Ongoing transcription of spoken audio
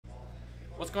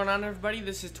What's going on, everybody?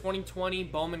 This is 2020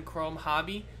 Bowman Chrome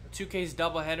Hobby 2Case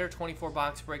doubleheader 24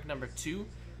 box break number 2.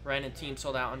 Random team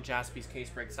sold out on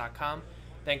jaspyscasebreaks.com.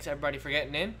 Thanks everybody for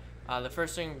getting in. The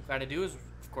first thing we've got to do is,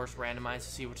 of course, randomize to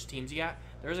see which teams you got.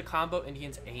 There is a combo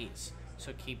Indians A's,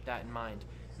 so keep that in mind.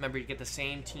 Remember, you get the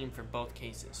same team for both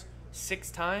cases.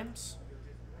 6 times.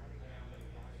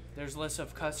 There's a list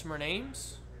of customer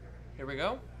names. Here we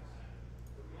go.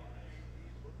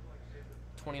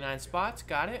 29 spots,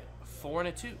 got it. 4 and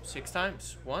a 2, 6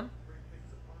 times. 1,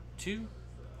 2,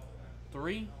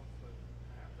 3,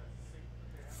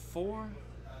 4,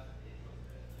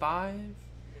 5,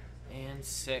 and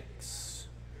 6.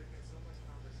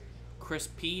 Chris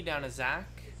P down to Zach.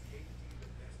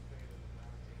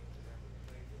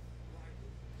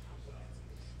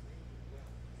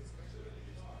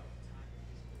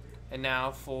 And now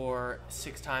for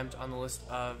 6 times on the list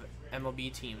of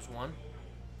MLB teams. 1,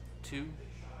 2,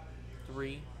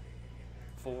 3,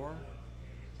 4,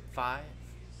 5,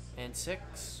 and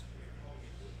 6.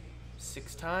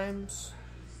 6 times.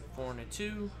 4 and a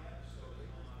 2.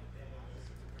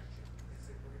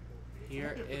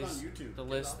 Here is the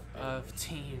list of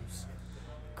teams.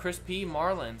 Chris P,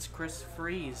 Marlins. Chris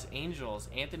Freeze, Angels.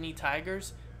 Anthony,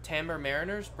 Tigers. Tamber,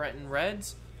 Mariners. Brenton,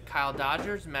 Reds. Kyle,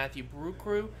 Dodgers. Matthew, Brew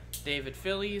Crew. David,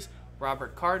 Phillies.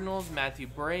 Robert, Cardinals. Matthew,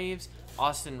 Braves.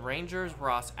 Austin, Rangers.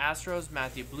 Ross, Astros.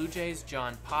 Matthew, Blue Jays.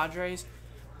 John, Padres.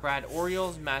 Brad,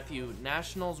 Orioles. Matthew,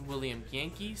 Nationals. William,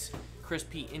 Yankees. Chris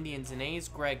P, Indians and A's.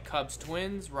 Greg, Cubs,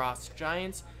 Twins. Ross,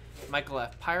 Giants. Michael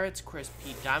F, Pirates. Chris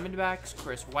P, Diamondbacks.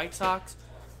 Chris, White Sox.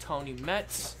 Tony,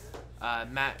 Mets.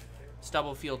 Matt,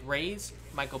 Stubblefield, Rays.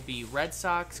 Michael B, Red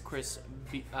Sox. Chris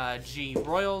G,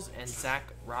 Royals. And Zach,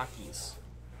 Rockies.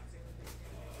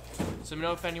 So let me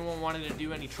know if anyone wanted to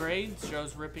do any trades.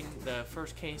 Joe's ripping the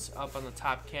first case up on the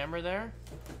top camera there.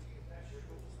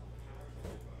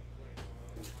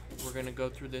 We're going to go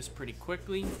through this pretty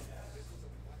quickly.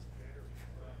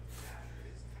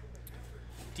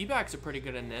 D-backs are pretty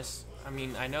good in this. I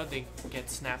mean, I know they get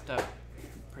snapped up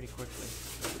pretty quickly.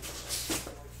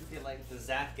 I feel like the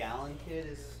Zach Gallen kid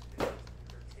is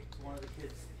one of the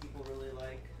kids people really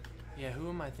like. Yeah, who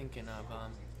am I thinking of?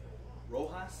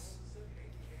 Rojas?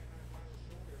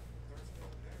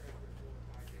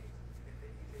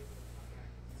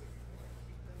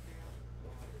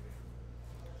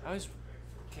 I always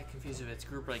get confused if it's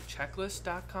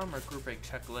groupbreakchecklist.com or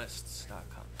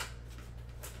groupbreakchecklists.com.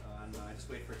 No, I just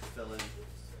wait for it to fill in.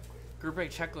 Group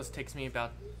break checklist takes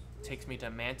me to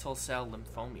mantle cell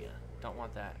lymphoma. Don't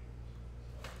want that.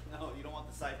 No, you don't want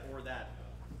the site or that.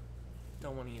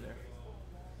 Don't want either.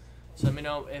 So let me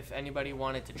know if anybody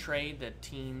wanted to trade. The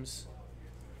teams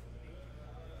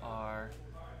are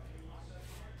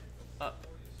up.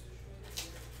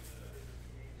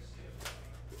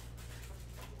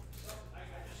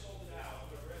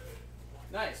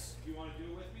 Nice. Do you want to do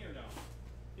it with me or no?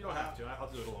 You don't have to. I'll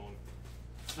do it alone.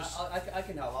 I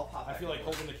can help. I'll pop. I feel like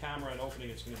holding the camera and opening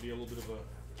it's going to be a little bit of a.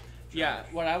 Yeah,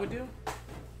 what I would do?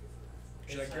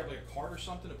 Should I grab like a card or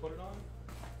something to put it on?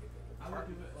 I would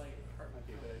do it like. Card might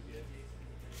be a good idea.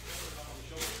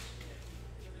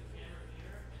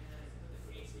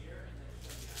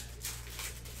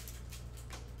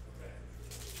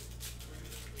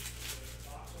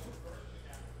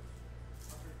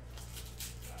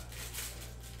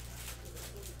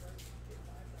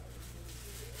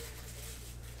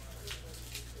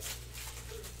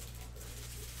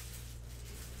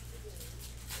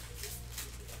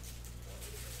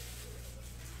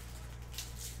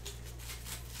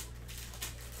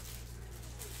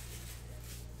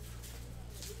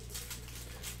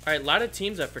 All right, a lot of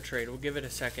teams up for trade. We'll give it a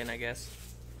second, I guess.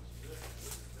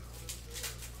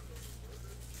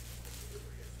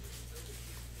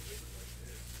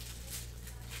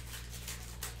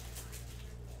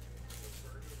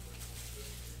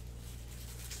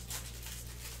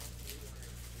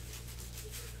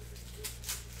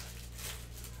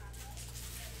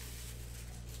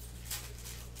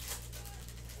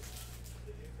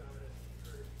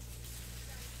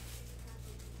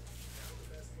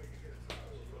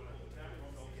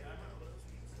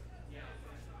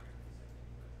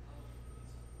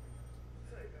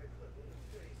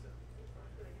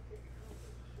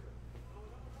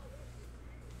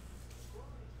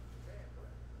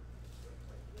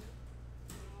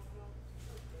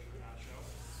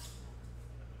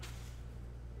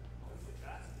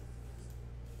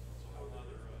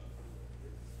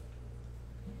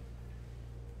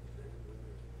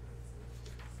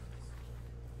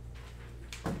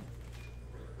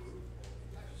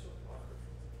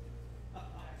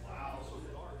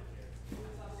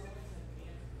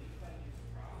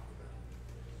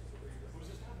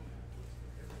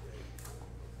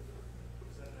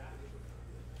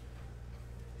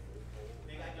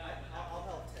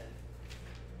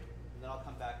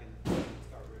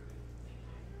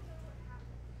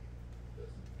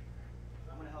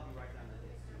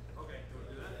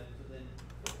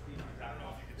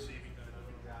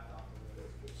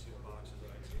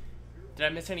 Did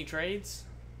I miss any trades?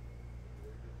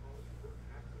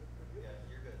 Yeah,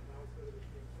 you're good.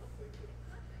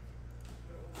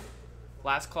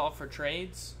 Last call for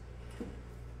trades.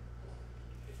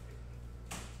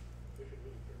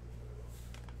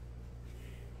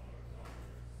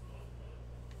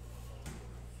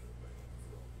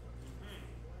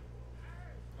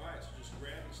 All right, so just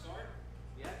grab and start.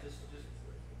 Yeah, just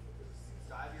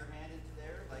dive your hand into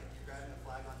there like you're grabbing a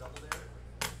flag on double dare.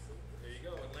 There you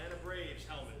go. Atlanta Braves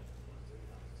helmet.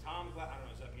 Tom Glavine. I don't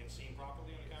know, is that being seen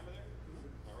properly on the camera there?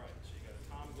 All right, so you got a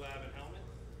Tom Glavine helmet,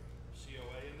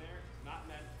 COA in there, not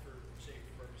meant for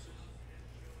safety purposes.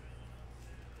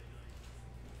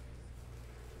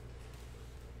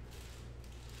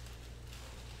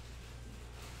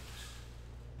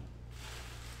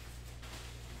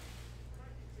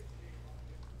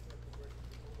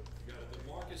 You got a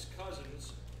DeMarcus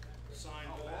Cousins signed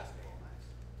ball. Basketball, nice.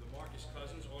 DeMarcus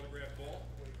Cousins autographed ball.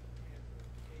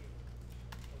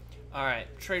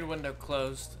 Alright, trade window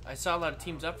closed. I saw a lot of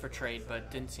teams up for trade, but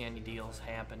didn't see any deals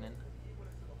happening.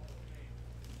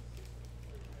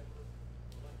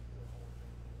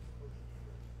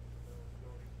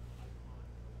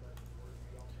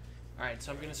 Alright,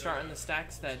 so I'm going to start on the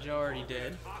stacks that Joe already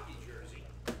did. Hockey jersey.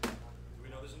 Do we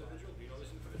know this individual? Do you know this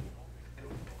individual?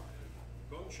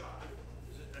 Bone shot.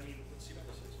 Is it? I mean, let's see what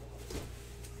this is.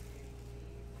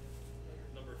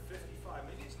 Number 55.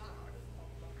 Maybe it's not hockey.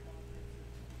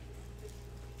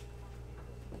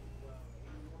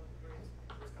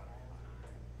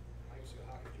 I can see a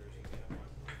hockey jersey. Yeah,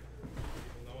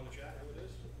 people know in the chat who it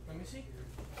is? Let me see.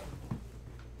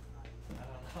 I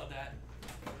don't know that.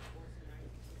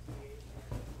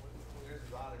 There's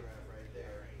his autograph right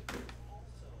there.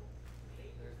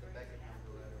 There's the Beckham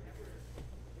number right over here.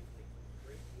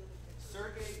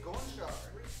 Sergey Gonchar.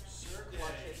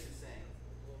 Watch it to sing.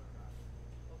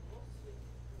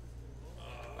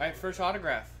 Alright, first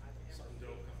autograph. Something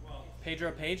dope. Well,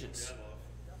 Pedro Pages.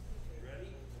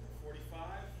 ready? 45.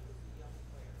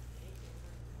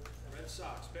 Red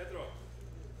Sox. Pedro.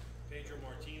 Pedro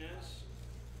Martinez.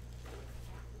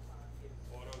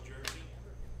 Auto jersey.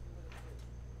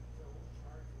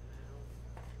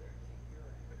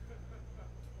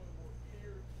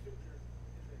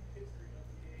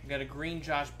 We got a green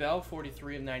Josh Bell,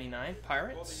 43 of 99. All the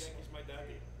Pirates. Yankees my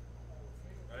daddy.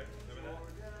 Right? Remember that?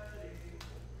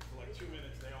 For like 2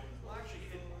 minutes they owned. Well, actually,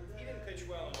 he didn't pitch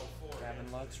well in 04.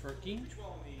 Gavin Lux rookie. Pitch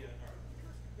well in the.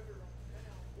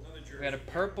 Another jersey. We got a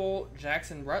purple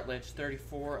Jackson Rutledge,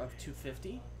 34 of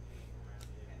 250.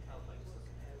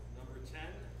 Number 10.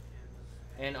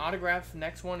 And autograph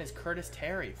next one is Curtis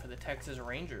Terry for the Texas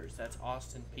Rangers. That's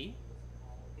Austin P.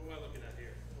 Who am I looking at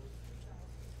here?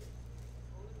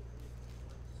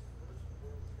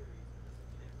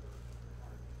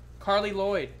 Carly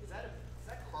Lloyd. Is that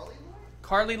Carly Lloyd?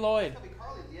 Carly Lloyd. It's gotta be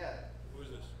Carly, yeah. Who is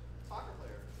this? Soccer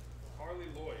player. Harley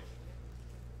Lloyd.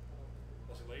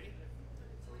 That's a lady?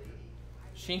 It's a lady.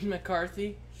 Shane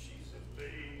McCarthy, She's a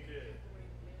lady.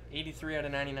 83 out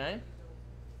of 99. I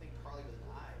think Carly with an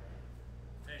I,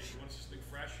 right? Hey, you want to see something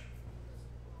fresh?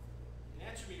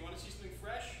 Answer me. You want to see something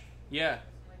fresh? Yeah.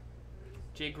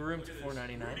 Jay Groom Look to at this.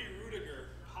 499. Rudy Rudiger,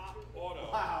 Pop Auto.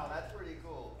 Wow, that's pretty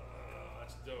cool.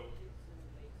 That's dope.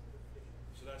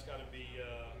 So that's got to be.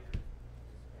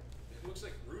 It looks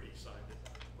like Rudy signed it,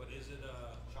 but is it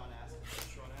Sean Astin.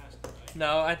 Sean Astin? Right?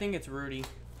 No, I think it's Rudy.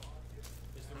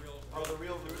 Is the real? Oh, the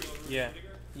real Rudy? Yeah.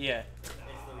 Rudiger? Yeah. It's the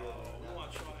real Oh, we Rudy.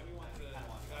 want Sean. We want the I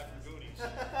want guy from Goonies.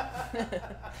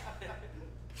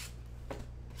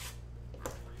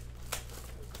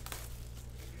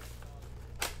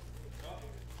 Oh,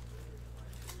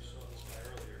 we saw this guy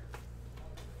earlier.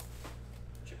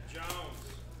 Chip Jones.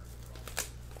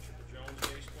 Chipper Jones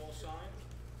baseball sign.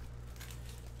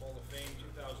 Hall of Fame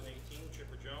 2018.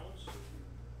 Chipper Jones.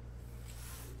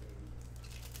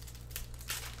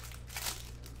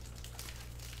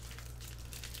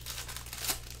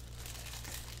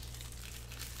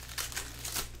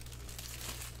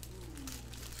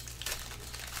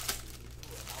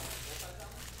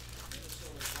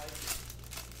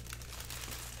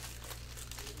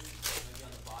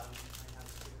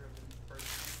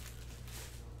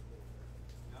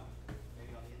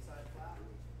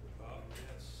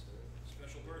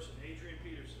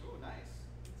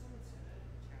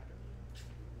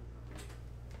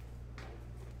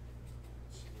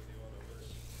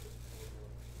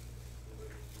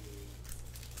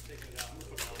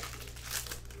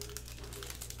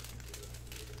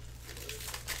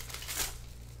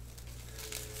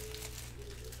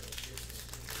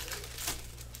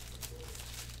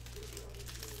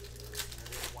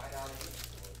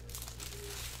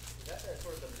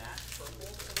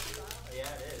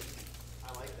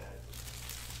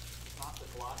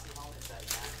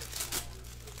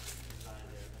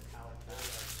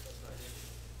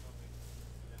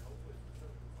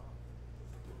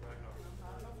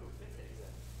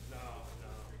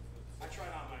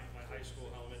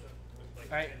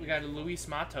 All right, we got a Luis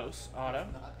Matos auto.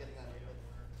 Not getting on it.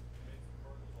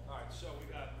 All right, so we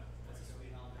got. That's a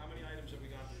sweet helmet. How many items have we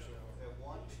gone through so far? We have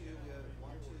 1,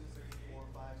 2, 3, 4,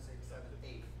 5, 6, 7,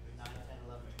 8, 9,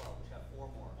 10, 11, 12. We got 4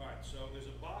 more. All right, so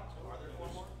there's a box. Are there 4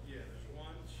 more? Yeah, there's 1,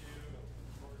 2.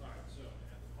 All right, so.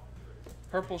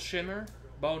 Purple Shimmer,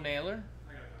 Bo Naylor.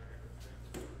 I got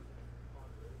it.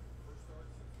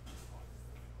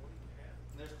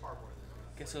 There's cardboard.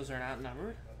 Guess those are not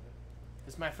numbered.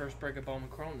 This is my first break of Bowman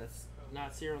Chrome that's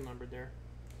not serial numbered there.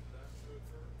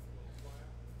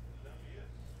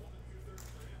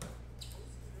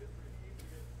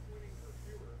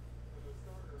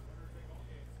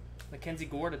 Mackenzie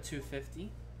Gore to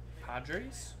 250,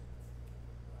 Padres.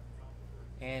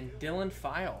 And Dylan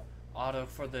File, auto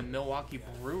for the Milwaukee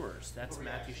Brewers. That's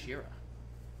Matthew Shira.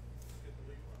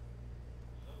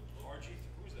 RG,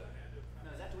 who's that?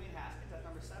 No, is that Dwayne Haskins? That's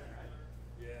number 7, right?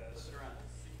 Yes. Flip it around.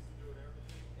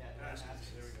 Yeah, Dwayne Haskins.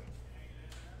 Haskins. There we go.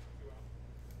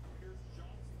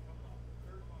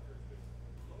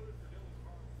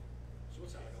 So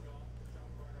what's that?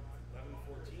 11,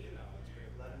 14? No, it's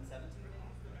bigger. 11, 17.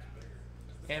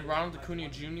 And Ronald Acuna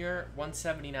Jr.,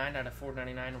 179 out of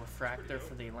 499 refractor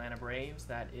for the Atlanta Braves.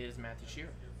 That is Matthew Shira.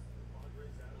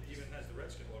 He even has the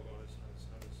Redskin logo on his hat.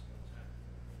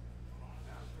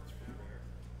 That's pretty rare.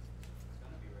 It's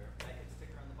gonna be rare. I get the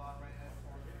sticker on the bottom right hand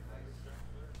corner. Nice.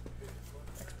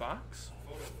 Next box.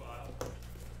 Photo file from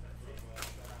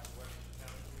Washington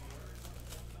County, New York.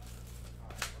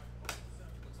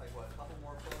 Looks like what? A couple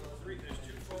more photos. There's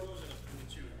 2 photos and a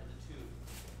 2. And the 2.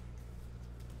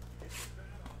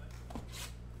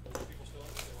 People still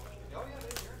on it? Oh yeah,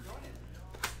 they're enjoying it.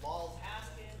 Law's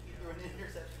Haskins, he threw an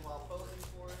interception while posing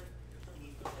for it.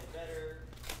 He needs to play better.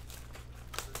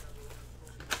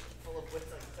 Full of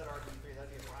wits, like you said, RG3.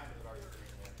 That'd be a crime with RG3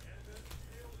 in there.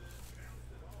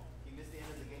 He missed the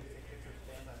end of the game to take pictures of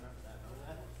fans. I remember that. Remember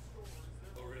that?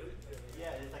 Oh, really?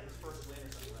 Yeah, it's like his first win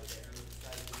or something like that. He was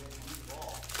decided to win the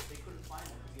ball. They couldn't find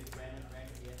him because he had ran to the end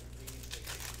of the game to take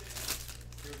pictures of fans.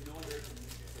 There was no one there to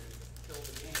kill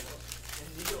the game and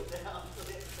kneel down, so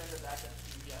they had to send it back up to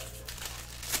the guy there.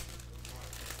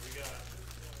 We got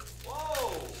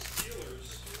Whoa!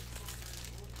 Steelers.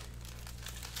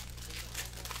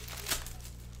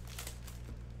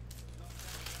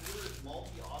 Steelers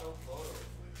multi-auto photo.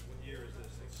 What year is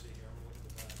this? Let's see here. I'm going to look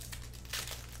at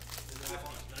the back.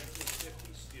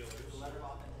 1950 There's Steelers. a letter of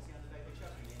authenticity on the back. They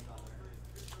shut your names on there.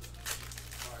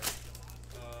 Alright.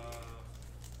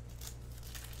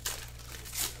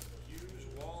 Hughes,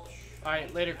 Walsh. All right,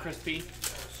 later, Chris P.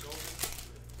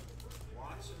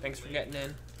 Watson. Thanks for getting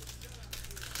in.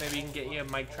 Maybe you can get you a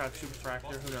Mike Trout Super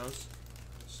Fractor. Who knows?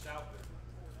 Stouter.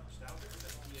 Stouter?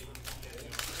 Yeah, you can get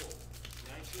him full.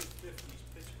 1950s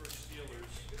Pittsburgh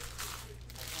Steelers.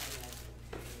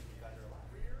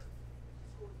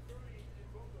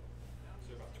 Is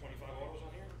there about 25 autos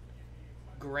on here?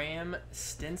 Graham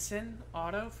Stinson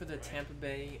auto for the Tampa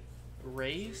Bay We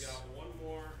Rays. got one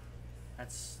more.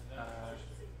 That's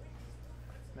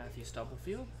Matthew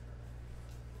Stubblefield.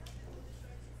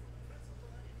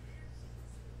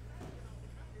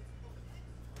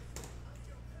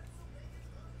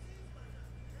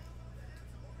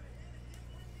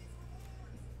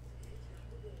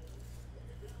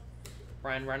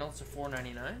 Ryan Reynolds to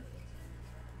 499.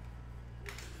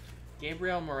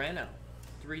 Gabriel Moreno,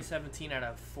 317 out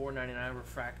of 499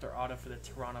 refractor auto for the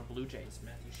Toronto Blue Jays.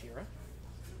 Matthew Shira.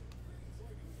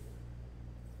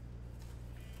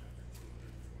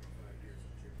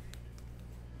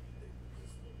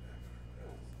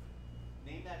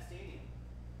 Name that stadium.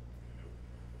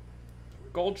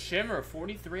 Gold Shimmer,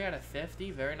 43 out of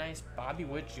 50. Very nice. Bobby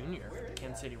Witt Jr. for the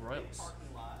Kansas City Royals.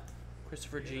 Parking lot.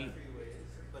 Christopher G. Freeways,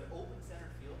 but open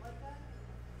center field like that?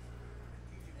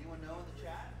 Anyone know in the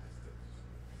chat?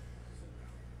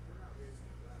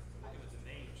 Looking at the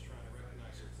names, trying to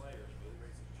recognize the players, but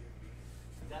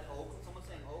Is that Oakland? Someone's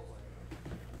saying Oakland.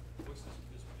 what's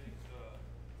this big,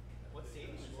 What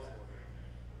stadium is that?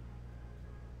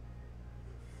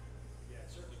 yeah,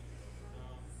 it certainly could be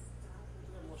open.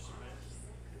 Isn't there more cement?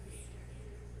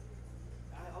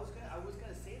 I was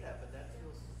gonna say that, but that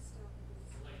feels.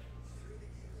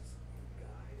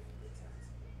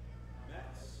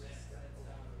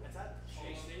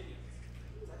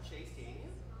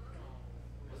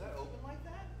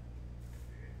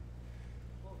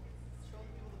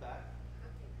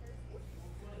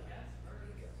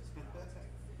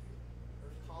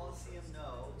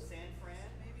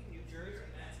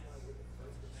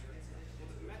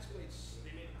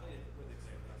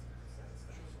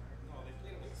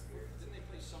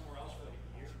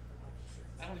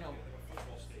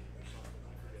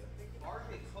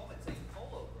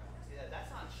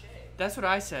 That's what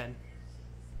I said.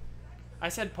 I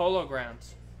said Polo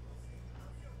Grounds.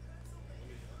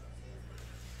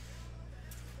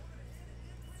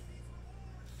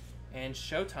 And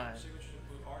Showtime.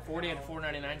 40 out of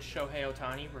 499. Shohei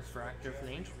Ohtani, refractor for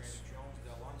the Angels.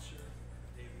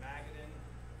 Dave Magadan,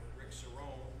 Rick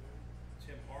Cerrone,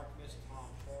 Tim Harkness, Tom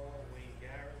Paul, Wayne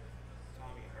Garrett,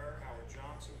 Tommy Herr, Howard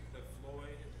Johnson, Cliff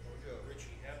Floyd,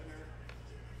 Richie Hebner,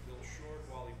 Bill Short,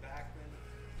 Wally Backman,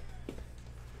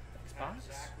 Pat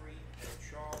Zachary, Ed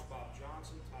Charles, Bob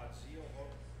Johnson, Todd Zeal,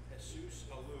 Jesus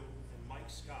Alou, and Mike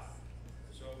Scott.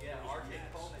 So Yeah, RJ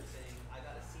Coleman saying, I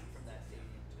got a seat from that stadium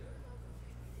too.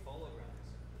 Polo Grounds.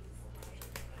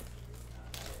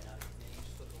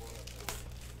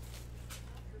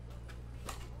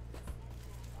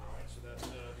 Alright, so that's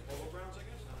the Polo Grounds, I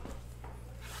guess?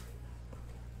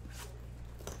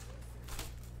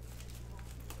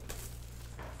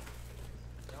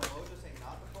 No, Mojo's saying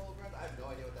not the Polo Grounds? I have no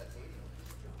idea what that stadium is.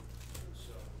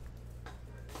 So,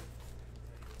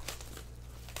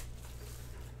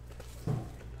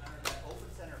 I don't know, that open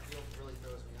center field really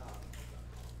throws me off.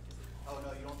 Oh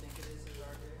no, you don't think it is,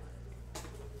 RJ?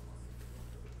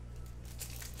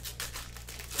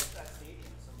 What's that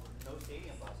stadium? No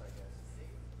stadium bus, I guess.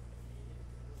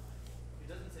 It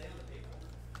doesn't say on the paper.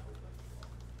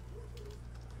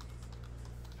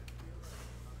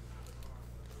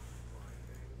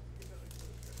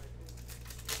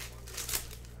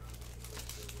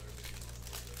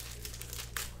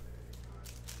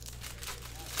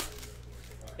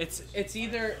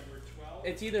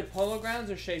 It's either Polo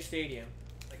Grounds or Shea Stadium.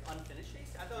 Like unfinished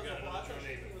space? I thought We it got was a whole. I another thought Joe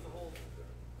it Namath. was a whole.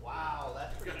 Wow,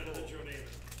 that's we pretty got another cool. Joe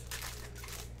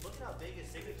Namath. Look at how big his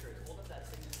signature is. Hold up that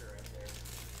signature right there.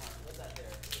 Hold that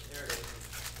there. There it is.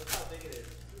 Look how big it is.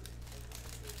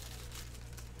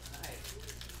 Nice.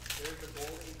 There's the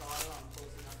Goldie auto. I'm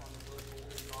closing up on the little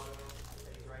Goldie auto. I'll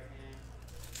take his right hand.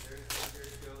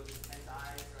 There's Joe's 10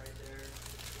 eyes right there.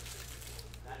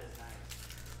 That is nice.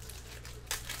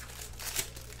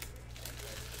 Thanks,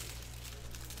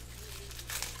 guys.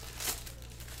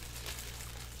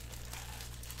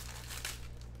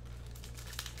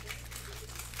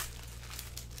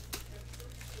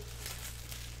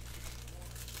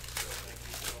 Thank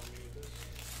you for helping me with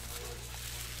this.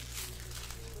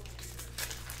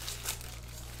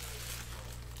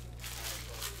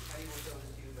 Kenny will show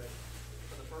this to you, but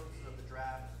for the purposes of the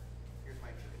draft, here's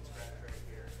my chicken scratch right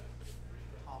here.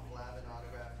 Tom Glavine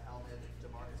autographed helmet,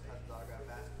 DeMarcus Cousins autographed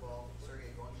basketball,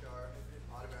 Sergei Gonchar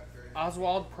autographed jersey.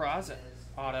 Oswald Peraza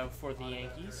auto for the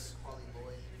Yankees. Harley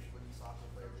Lloyd, women's soccer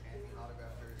player champion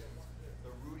autographed jerseys.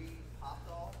 The Rudy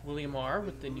Popdoll. William R.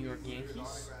 with the New York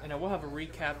Yankees. And I will have a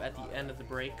recap at the end of the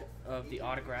break of the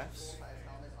autographs.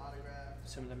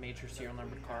 Some of the major serial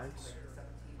numbered cards.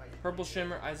 Purple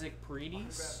Shimmer, Isaac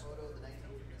Paredes. Photo, the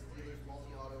 1950 Steelers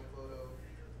multi-auto photo,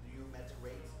 the U Mets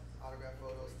great autograph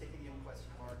photo, Stadium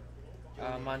question mark.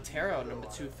 Montero, number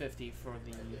 250 for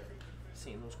the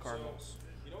St. Louis Cardinals.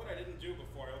 You know what I didn't do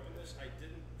before I opened this? I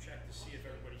didn't check to see if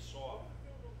everybody saw,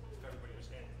 if everybody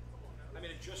was in. I mean,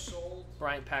 it just sold.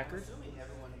 Bryant Packard. Assuming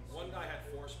everyone. One guy had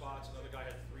 4 spots, another guy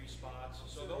had 3 spots.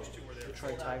 So those two were there.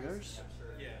 Detroit Tigers.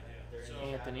 Yeah, yeah. So,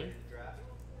 Anthony. Draft.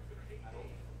 I hope.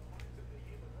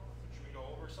 should we go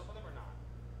over some of them or not?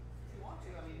 If you want to,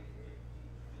 I mean,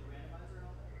 do the randomizer and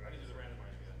all that? I can do the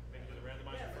randomizer yet. Maybe do the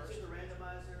randomizer Yeah, let's first? do the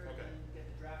randomizer and Okay. then get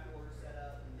the draft order set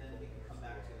up, and then we can come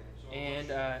back to it. So And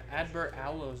Adbert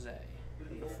Alloze,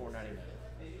 number 499.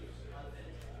 Maybe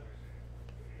unfinished.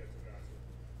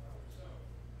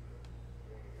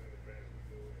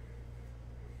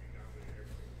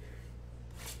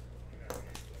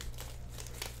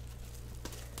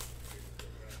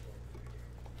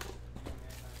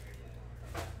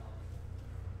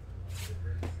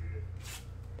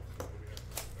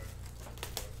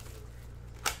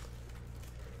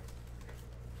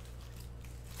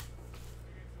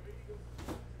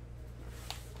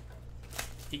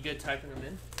 He good typing them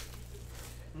in?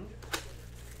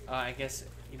 I guess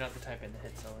you don't have to type in the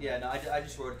hit zone. Yeah, no, I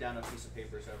just wrote it down on a piece of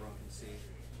paper so everyone can see.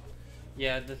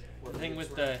 Yeah, the thing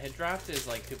with the hit draft is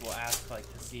like people ask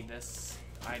like to see this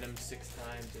item 6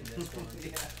 times in this one.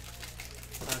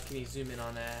 Yeah. Can you zoom in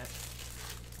on that?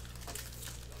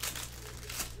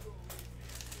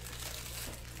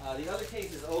 The other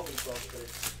case is open, folks, but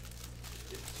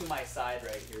it's to my side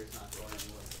right here. It's not going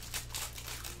anywhere.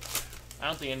 I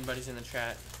don't think anybody's in the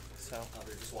chat, so Oh,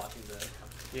 they're just watching the.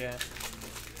 yeah.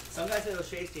 Some guys said it was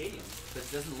Shea Stadium, but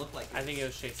it doesn't look like it. I think it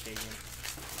was Shea Stadium.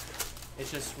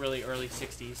 It's just really early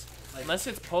 60s. Like- Unless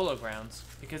it's Polo Grounds.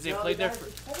 Because they No, played there guys,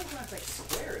 for... Polo Grounds like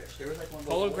squarish. There was like one of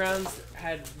those Polo old- Grounds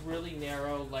had really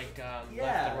narrow, like, left and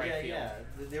right field. yeah.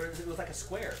 It was like a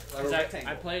square. Or a Because rectangle.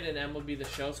 I played in MLB The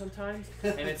Show sometimes,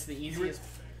 and it's the easiest...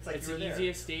 It's like It's you were the there.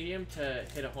 easiest stadium to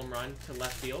hit a home run to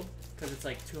left field because it's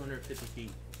like 250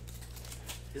 feet.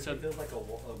 Does so- it build like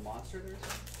a monster there or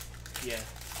something? Yeah,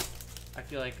 I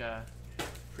feel like a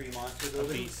Pre-monster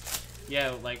building? beast.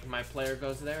 Yeah, like my player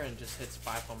goes there and just hits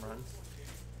 5 home runs,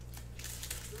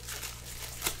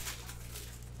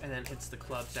 and then hits the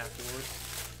clubs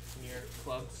afterwards. Near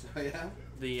clubs, Oh, yeah?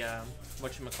 the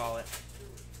whatchamacallit,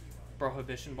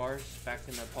 prohibition bars back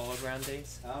in the Polo Ground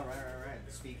days. Oh, right.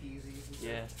 The speakeasies and stuff.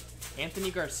 Yeah.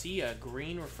 Anthony Garcia,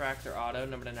 green refractor auto,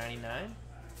 number to 99.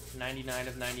 99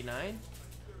 of 99.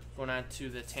 Going on to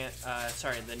the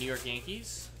the New York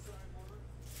Yankees.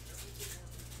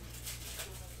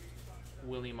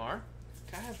 Willie Marr.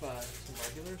 Can I have some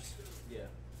regulars? Yeah.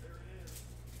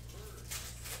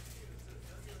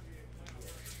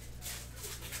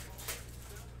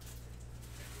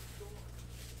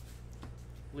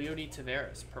 Leody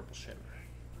Taveras, purple shimmer.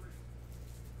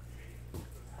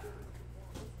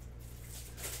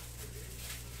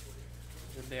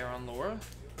 The Bear on Laura.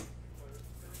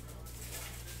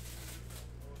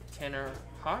 Tanner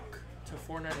Hawk to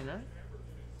 499.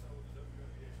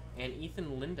 And Ethan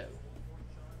Lindo.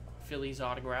 Phillies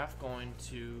autograph going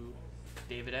to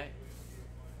David A.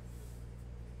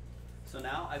 So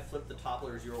now I flip the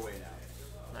topplers your way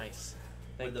now. Nice.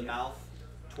 With the mouth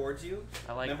towards you.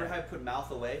 I like Remember that. how I put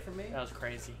mouth away from me? That was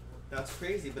crazy. That's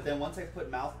crazy. But then once I put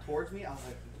mouth towards me, I was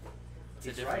like,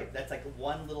 It's he's right. That's like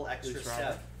one little extra Loose step.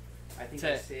 robber. I think It's I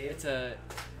a, saved. it's a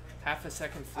half a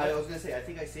second flip. I was gonna say I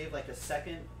think I saved like a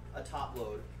second a top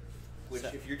load, which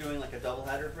if you're doing like a double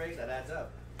header break, that adds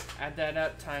up. Add that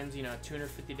up times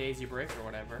 250 days you break or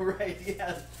whatever. Right?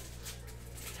 Yeah.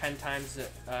 10 times.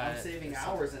 I'm saving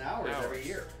hours and hours every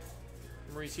year.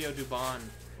 Mauricio Dubon,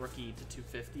 rookie to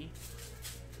 250.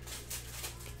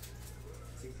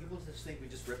 See, people just think we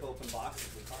just rip open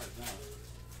boxes with cards.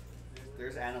 No,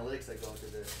 there's analytics that go into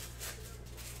this.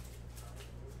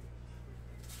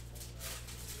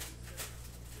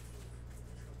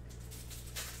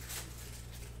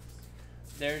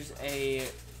 There's a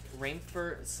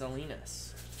Rainford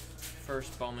Salinas,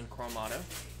 first Bowman Chrome Auto.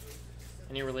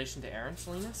 Any relation to Aaron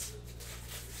Salinas?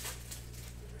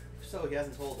 So he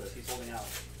hasn't told us. He's holding out.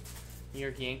 New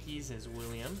York Yankees is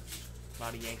William. A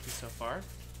lot of Yankees so far.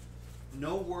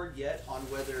 No word yet on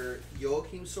whether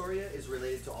Joakim Soria is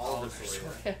related to Oliver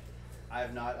Soria. I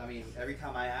have not. I mean, every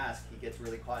time I ask, he gets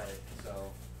really quiet.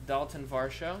 So Dalton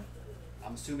Varsho.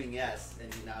 I'm assuming yes,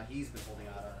 and now he's been holding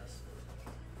out on us.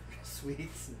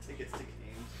 Sweets and tickets to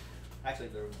games. Actually,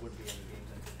 there wouldn't be any games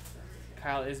in.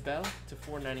 Kyle Isbell to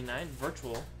 499.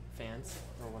 Virtual fans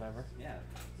or whatever. Yeah.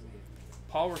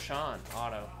 Paul Rashawn,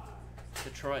 auto.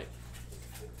 Detroit.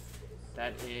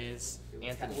 That is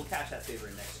Anthony. We'll cash that favor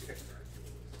in next year.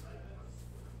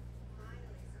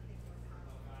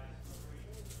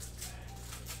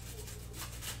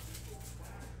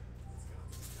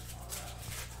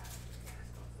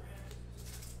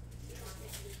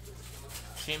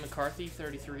 Shane McCarthy,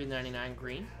 33.99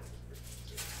 green.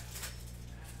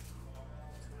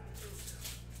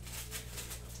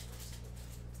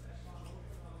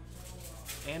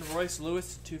 And Royce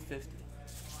Lewis to 250.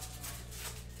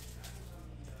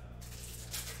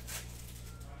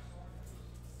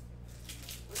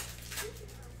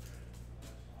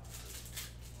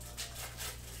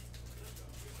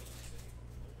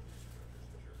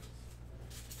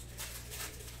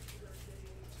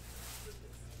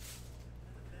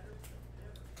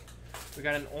 We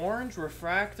got an orange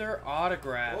refractor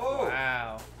autograph. Whoa.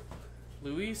 Wow.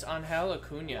 Luis Angel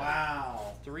Acuna.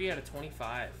 Wow. 3 out of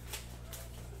 25.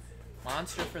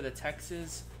 Monster for the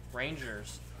Texas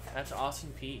Rangers. That's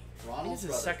Austin P. Ronald's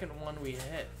This is the brother. second one we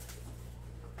hit.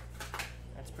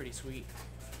 That's pretty sweet.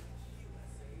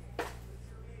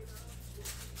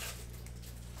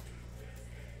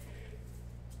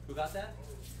 Who got that?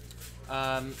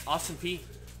 Austin P.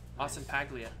 Austin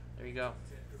Paglia. There you go.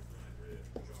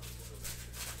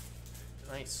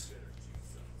 Nice.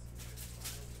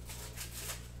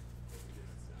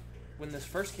 When this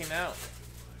first came out,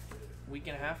 a week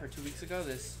and a half or 2 weeks ago,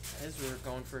 his were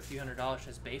going for a few $100s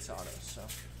as base autos. So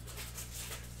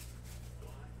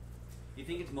Do you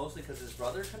think it's mostly because his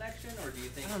brother connection, or do you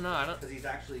think I don't know. I don't. because he's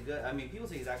actually good? I mean, people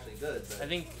think he's actually good, but I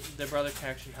think the brother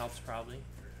connection helps probably.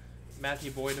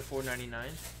 Matthew Boyd to 499.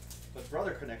 but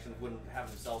brother connection wouldn't have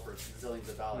himself for zillions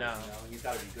of dollars. No. You know? He's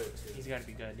got to be good too. He's got to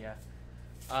be good, yeah.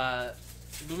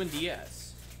 Lumen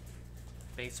Diaz,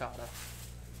 base auto.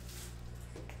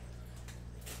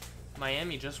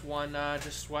 Miami just won,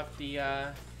 just swept the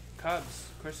Cubs.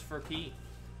 Christopher P.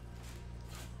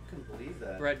 Couldn't believe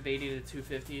that. Brett Beatty to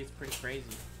 250. It's pretty crazy.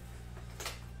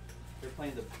 They're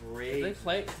playing the Braves.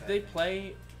 Did they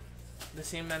play the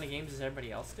same amount of games as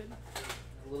everybody else did?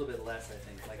 A little bit less, I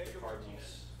think, like the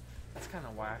Cardinals. That's kind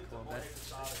of whack a little bit.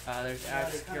 There's Yeah,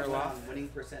 Alex they're kinda Kirilloff. on winning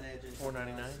percentage and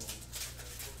 $4.99.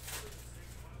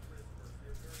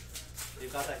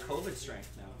 They've got that COVID strength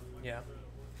now. Yeah.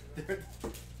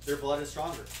 Their blood is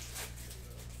stronger.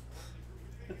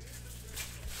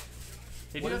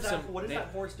 They do What have is, some. what is They, that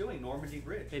horse doing? Normandy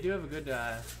Bridge. they do have a good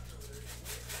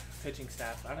pitching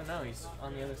staff. I don't know. He's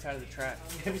on the other side of the track.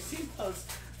 Have you seen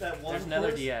that one There's another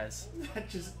horse Diaz. that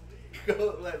just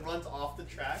that runs off the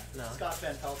track? No. Scott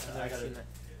Van Pelt. I've never seen that.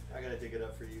 I gotta dig it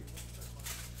up for you.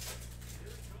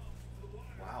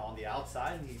 Wow, on the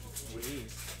outside, and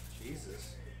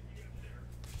Jesus.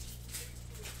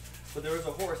 But there was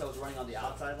a horse that was running on the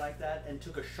outside like that and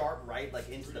took a sharp right, like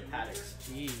into the paddocks,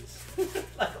 Jeez.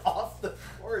 like off the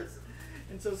course.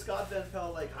 And so Scott Van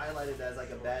Pelt like highlighted that as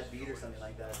like a bad beat or something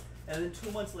like that. And then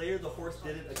 2 months later, the horse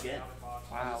did it again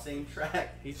on the same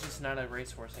track. He's just not a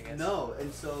racehorse, I guess. No,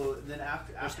 and so then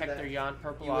after There's that, Hector Jan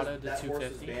Purple he was- Auto to that horse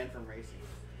was 250. banned from racing.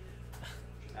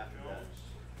 After that,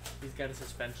 He's got a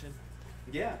suspension.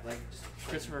 yeah, like just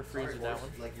Christopher Freeze sorry, with that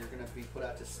horse, one. like you're gonna be put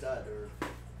out to stud, or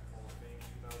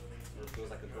if it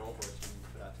was like a girl horse, you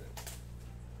put out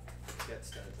to get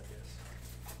studs, I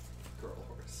guess. Girl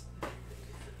horse.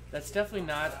 That's definitely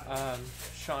not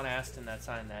Sean Astin that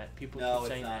signed that. People No, keep it's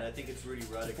saying not. that. I think it's Rudy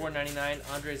Rudiger. $4.99.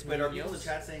 Andres Wait, are people in the Munoz.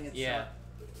 chat saying it's Yeah. not?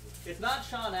 It's not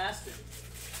Sean Astin.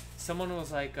 Someone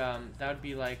was like, that would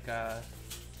be like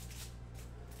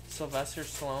Sylvester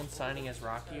Stallone signing as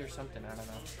Rocky or something. I don't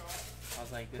know. I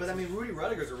was like, But I mean, Rudy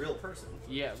Rudiger's a real person.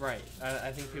 yeah, right.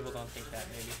 I think people don't think that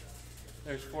maybe.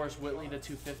 There's Forrest Whitley to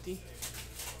 250.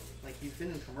 Like he's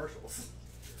been in commercials,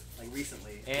 like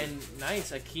recently. And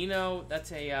nice, Aquino.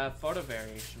 That's a photo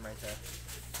variation right there.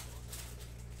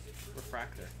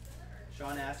 Refractor.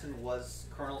 Sean Astin was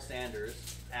Colonel Sanders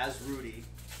as Rudy,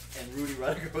 and Rudy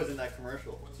Rudiger was in that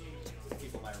commercial.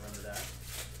 People might remember that.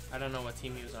 I don't know what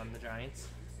team he was on, the Giants.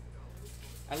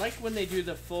 I like when they do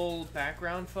the full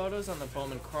background photos on the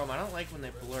Bowman Chrome. I don't like when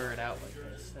they blur it out like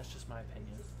this. That's just my opinion.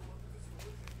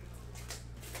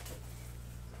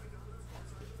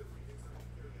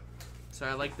 So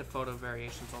I like the photo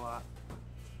variations a lot.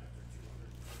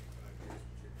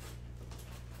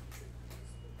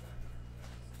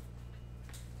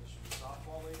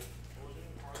 Softball lady,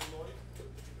 Hardy Lloyd.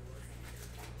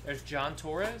 There's John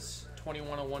Torres,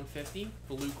 21 of 150,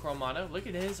 blue chrome auto. Look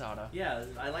at his auto. Yeah,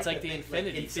 I like It's like that the big,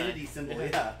 infinity infinity sign. symbol. Yeah.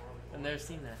 Yeah. I've never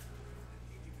seen that.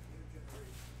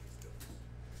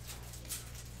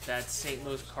 That's St.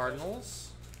 Louis Cardinals.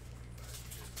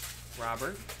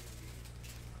 Robert.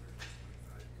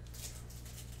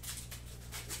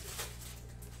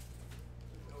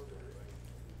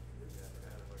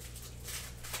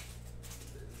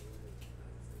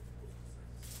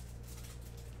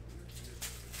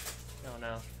 Oh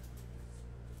no.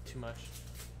 Too much.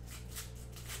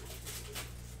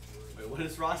 Wait, what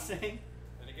is Ross saying?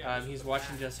 And again, He's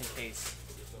watching just in case.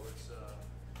 so it's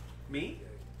Me?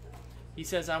 He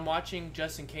says, I'm watching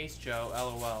just in case, Joe.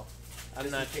 LOL. I'm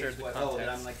Just not in case sure the what- context. Oh, that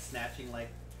I'm like snatching like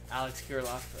Alex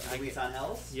Kirilloff. Luis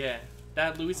Angels? Yeah.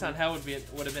 That Luis Angel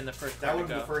would have been the first That card would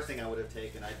to be go. the first thing I would have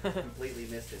taken. I completely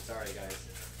missed it. Sorry, guys.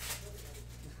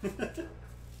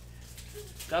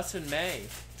 Dustin May.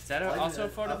 Is that also a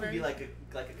photo I'll be variant?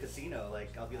 like a casino.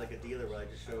 Like I'll be like a dealer where I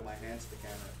just show my hands to the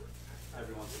camera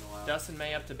every once in a while. Dustin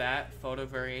May up to bat. Photo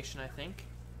variation, I think.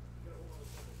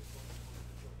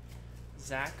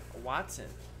 Zach Watson.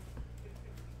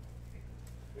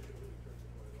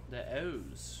 The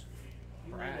O's.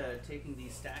 You mind taking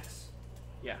these stacks?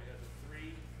 Yeah. we got the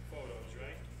 3 photos,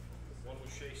 right? One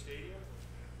was Shea Stadium,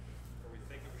 or we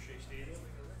think it was Shea Stadium,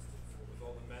 with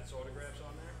all the Mets autographs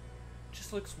on there.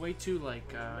 Just looks way too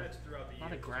like Mets throughout the a lot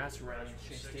year, of grass around from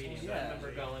Shea 60s, Stadium. I Yeah.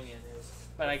 remember going in,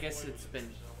 but I guess it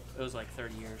was like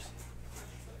 30 years.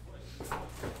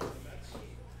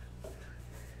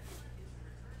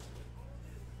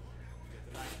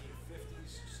 The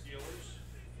 1950s Steelers.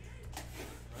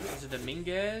 There's a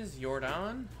Dominguez,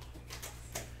 Jordan.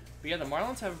 But yeah, the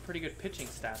Marlins have a pretty good pitching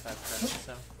staff at present,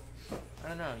 so I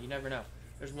don't know. You never know.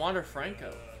 There's Wander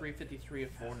Franco, 353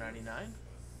 of 499.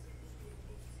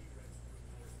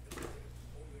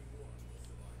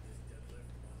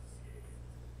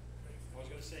 I was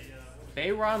gonna say,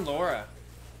 Bayron Laura.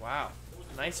 Wow.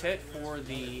 Nice hit for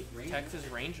the Texas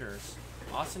Rangers.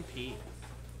 Austin P.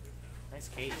 Nice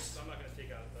case. I'm not gonna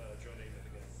take out Joe Namath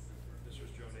again. This was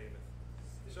Joe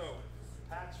Namath. So,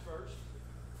 Pats first.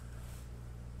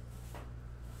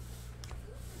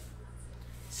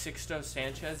 Sixto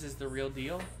Sanchez is the real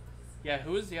deal. Yeah,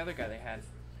 who was the other guy they had?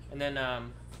 And then,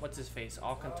 what's his face?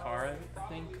 Alcantara, I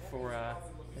think, for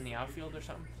in the outfield or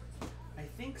something. I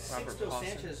think Robert Sixto Paulson.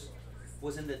 Sanchez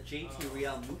was in the JT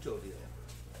Real Muto deal.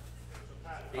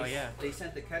 Oh, yeah. They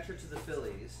sent the catcher to the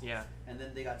Phillies. Yeah. And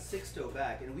then they got Sixto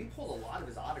back, and we pulled a lot of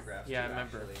his autographs. Yeah, too, I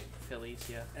remember. Actually. Phillies,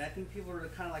 yeah. And I think people were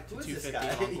kind of like, "Who is this 250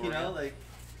 guy?" Longoria. You know,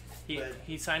 like.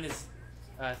 He signed his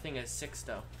thing as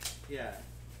Sixto. Yeah.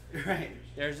 Right.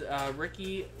 There's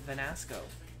Ricky Vanasco.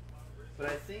 But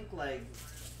I think like.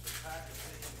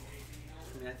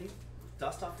 I think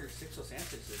dust off your Sixto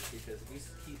Sanchez because if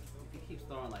he keeps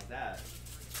throwing like that.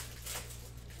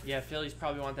 Yeah, Phillies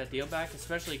probably want that deal back,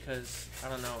 especially because I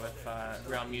don't know if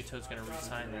Real Muto's going to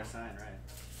re-sign there.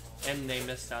 Right. And they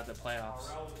missed out the playoffs.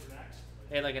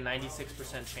 They had like a 96%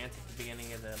 chance at the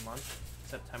beginning of the month,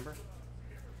 September.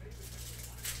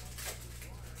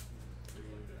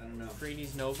 I don't know.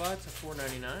 Freedy's Nova to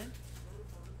 $4.99.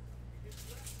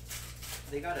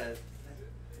 They got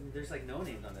there's like no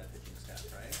names on that pitching staff,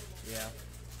 right? Yeah.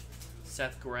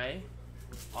 Seth Gray,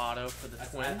 auto for the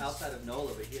Twins. Outside of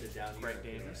Nola, but he had a down year. Greg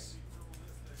Davis.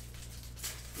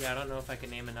 Yeah, I don't know if I can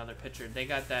name another pitcher. They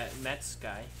got that Mets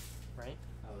guy, right?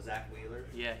 Oh, Zach Wheeler.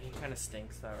 Yeah, he kind of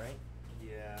stinks though, right?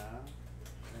 Yeah.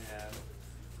 Yeah.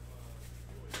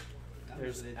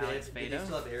 There's Did Alex they Vado.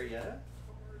 still have Arrieta?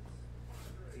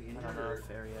 Is he I injured don't know or- if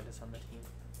Arrieta's on the team.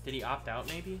 Did he opt out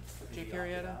maybe? Did he JP opt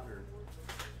Arrieta? out, or-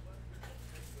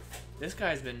 This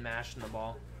guy's been mashing the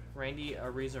ball. Randy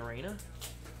Arrizarena?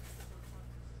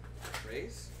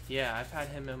 Rays? Yeah, I've had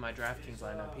him in my DraftKings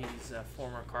lineup. He's a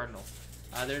former Cardinal.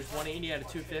 There's 180 out of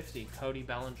 250. Cody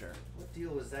Bellinger. What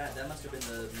deal was that? That must have been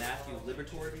the Matthew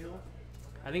Liberatore deal.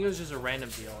 I think it was just a random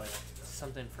deal, like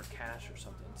something for cash or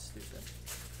something stupid.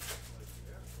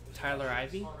 Tyler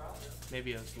Ivey?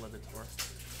 Maybe it was Liberatore.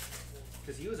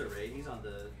 Because he was a Ray. He's on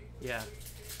the Yeah,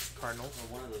 Cardinals.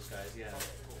 or one of those guys. Yeah.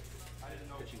 I didn't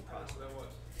know Pitching prospect. that was.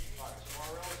 Alright, so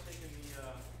Morel is taking the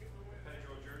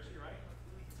Pedro jersey, right?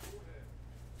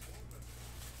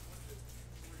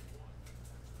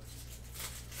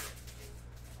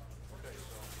 Okay,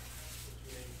 so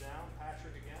put your names down.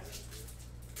 Patrick again.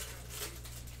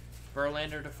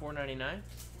 Verlander to $4.99.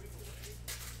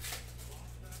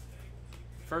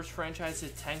 First franchise to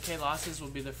 10K losses will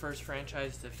be the first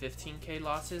franchise to 15K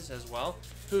losses as well.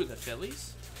 Who, the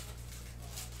Phillies?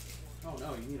 Oh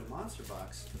no, you need a monster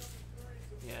box.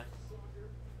 Yeah.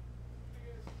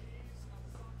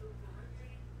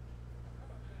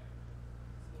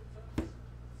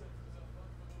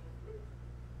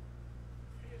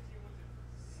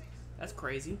 That's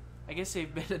crazy. I guess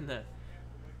they've been in the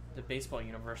baseball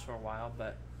universe for a while,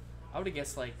 but I would have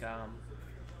guessed like I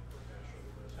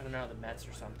don't know, the Mets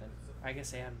or something. I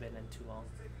guess they haven't been in too long.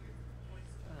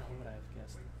 I don't know, who would I have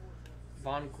guessed?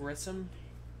 Von Grissom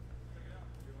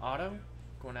auto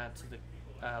going out to the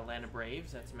Atlanta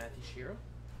Braves. That's Matthew Shiro.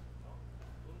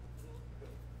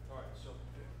 Alright, so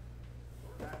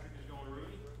Patrick is going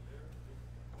Rudy.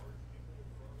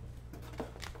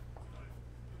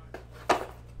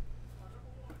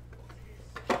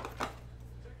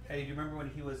 Hey, do you remember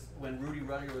when Rudy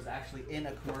Rudiger was actually in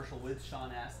a commercial with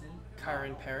Sean Astin?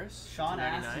 Kyron Paris. Sean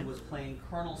 299. Astin was playing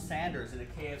Colonel Sanders in a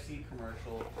KFC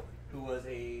commercial, who was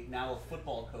now a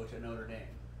football coach at Notre Dame.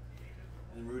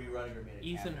 And Rudy Rudiger made it.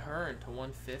 Ethan Hearn to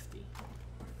 150.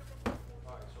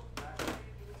 Alright, so Patrick,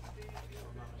 if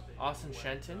I'm not mistaken, Austin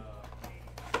Shenton.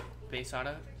 Base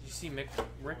auto. Did you see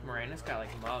Rick Moranis got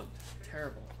like mugged?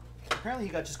 Terrible. Apparently,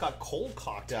 he just got cold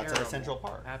cocked outside Terrible. of Central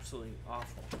Park. Absolutely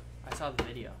awful. I saw the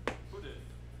video. who did?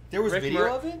 There was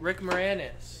video of it. Rick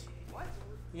Moranis. What?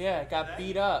 Yeah, got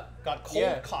beat up. Got cold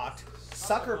Yeah. cocked,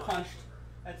 sucker punched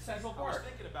at Central I was Park.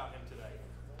 thinking about him today.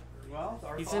 Well,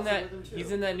 our He's thoughts in are that. with him, too.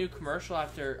 He's in that new commercial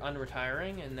after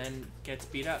unretiring, and then gets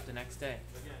beat up the next day.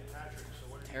 Again, Patrick, so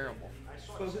what did you Terrible. think? I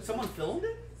saw So, you said someone filmed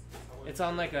it? It's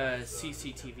on like a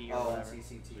CCTV or Oh, on whatever.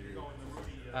 CCTV. going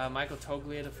the Rudy. Michael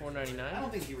Toglia to I $4.99.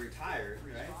 don't think he retired,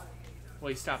 right? Well,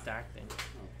 he stopped acting. Oh,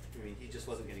 I mean, he just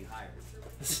wasn't getting hired.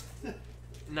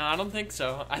 No, I don't think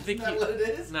so. I think Isn't that what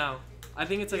it is? No, I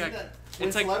think it's like Isn't that- when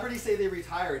it's like celebrities say they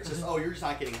retire, it's just, oh, you're just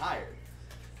not getting hired.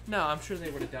 no. I'm sure they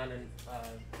would have done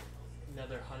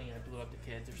another Honey, I Blew Up the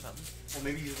Kids or something. Well,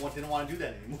 maybe he didn't want to do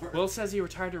that anymore. Will says he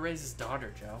retired to raise his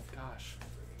daughter. Joe, gosh,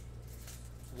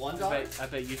 One I daughter?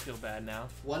 bet you feel bad now.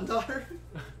 One daughter?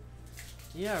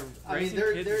 Yeah, I mean, raising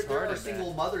there kids is hard. are I bet.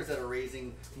 single mothers that are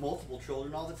raising multiple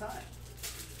children all the time.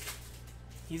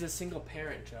 He's a single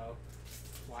parent, Joe.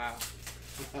 Wow,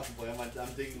 Oh boy,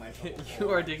 I'm digging myself. a you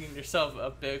hole. are digging yourself a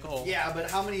big hole. Yeah, but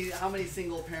how many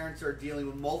single parents are dealing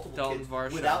with multiple Dalton kids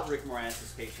Varsho. without Rick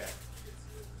Moranis' paycheck?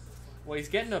 Well, he's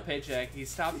getting no paycheck. He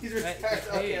stopped He's getting retired.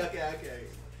 paid.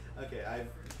 Okay.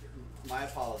 My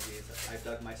apologies. I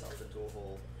dug myself into a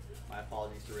hole. My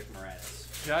apologies to Rick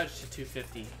Moranis. Judge to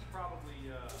 250. Probably, he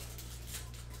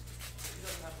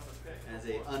doesn't have another pick. As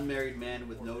an unmarried man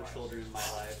with no children in my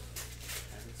life,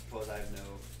 I suppose I have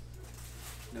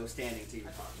no standing to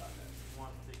even talk about that.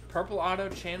 Purple auto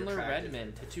Chandler Retracted.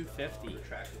 Redmond to 250.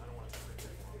 Retracted.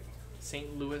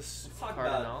 St. Louis Let's talk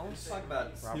Cardinals.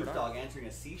 about Snoop Robert Dogg entering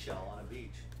a seashell on a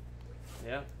beach.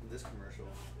 Yeah. In this commercial.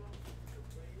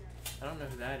 I don't know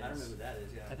who that is. I don't know who that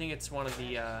is. Yeah. I think it's one of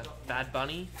the Bad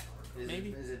Bunny. Maybe.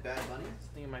 Is it Bad Bunny?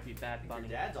 I think it might be Bad Bunny.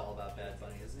 Your dad's all about Bad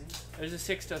Bunny, isn't he? There's a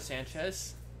Sixto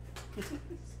Sanchez.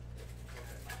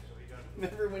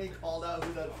 Remember when he called out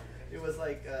who that? It was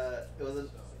like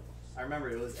I remember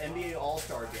it was NBA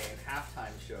All-Star Game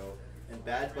halftime show, and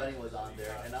Bad Bunny was on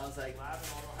there, and I was like,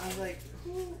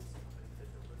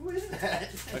 who is that?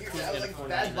 I was like,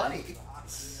 Bad Bunny. I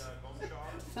was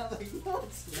like, no,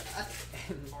 it's not.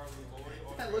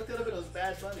 I looked it up and it was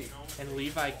Bad Bunny. And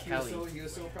Levi Kelly. He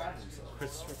was so proud of himself.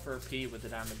 Christopher P. with the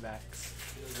Diamondbacks.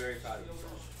 He was very proud of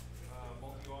himself.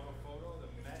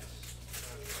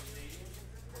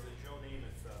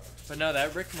 But no,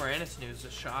 that Rick Moranis news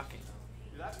is shocking.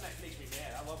 Dude, that makes me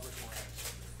mad. I love Rick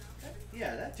Moranis.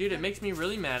 Yeah, that. Dude, it makes me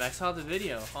really mad. I saw the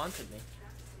video. It haunted me.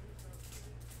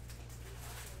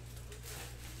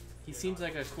 He seems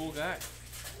like a cool guy.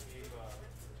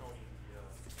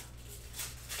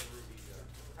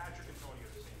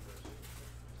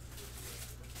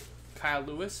 Kyle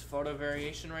Lewis, photo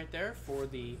variation right there for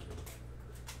the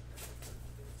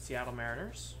Seattle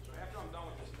Mariners. So after I'm done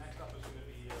with this, next up is going to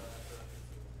be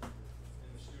in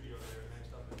the studio there.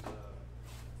 Next up is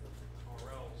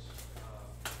RL's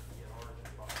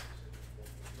Origin box.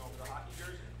 You going for the hockey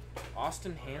jersey?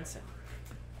 Austin Hansen,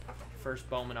 first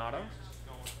Bowman auto.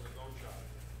 Going for the goat shot.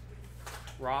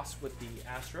 Ross with the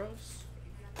Astros.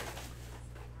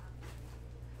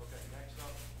 Okay, next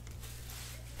up.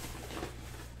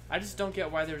 I just don't get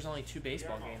why there's only 2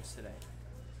 baseball games today.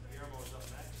 Guillermo's up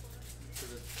next. For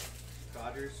the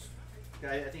Dodgers.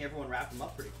 I think everyone wrapped them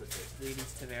up pretty quickly. Leading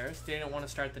Tavares. They don't want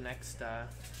to start the next round.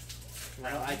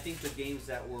 I think the games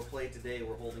that were played today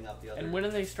were holding up the other. And when are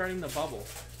they starting the bubble?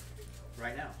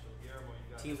 Right now.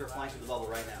 Teams are flying to the bubble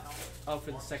right now. Oh,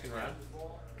 for the second round?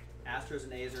 Astros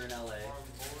and A's are in LA.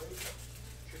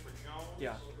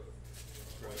 Yeah.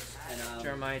 And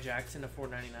Jeremiah Jackson to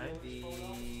 499.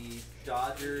 the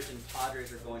Dodgers and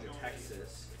Padres are going to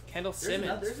Texas. Kendall There's Simmons,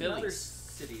 another Phillies.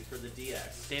 city for the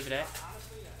DS. David Eck.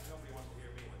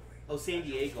 Oh, San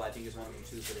Diego, I think, is one of them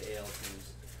too for the AL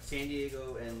teams. San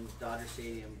Diego and Dodger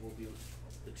Stadium will be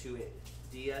the 2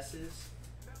 DSs.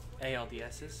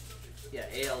 ALDSs. Yeah,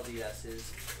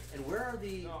 ALDSs. And where are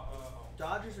the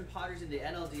Dodgers and Padres in the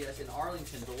NLDS in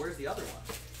Arlington? But where's the other one?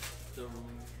 The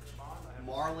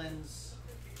Marlins.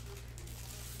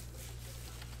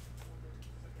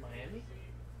 Miami?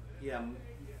 Yeah,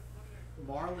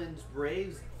 Marlins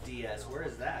Braves DS. Where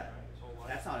is that?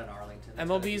 That's not in Arlington. That's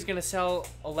MLB is going to sell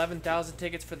 11,000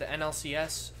 tickets for the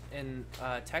NLCS in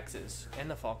Texas and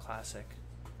the Fall Classic.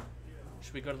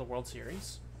 Should we go to the World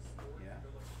Series? Yeah.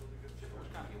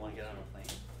 You want to get on a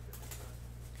plane?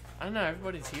 I don't know.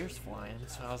 Everybody's here's flying,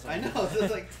 so I was like, I know.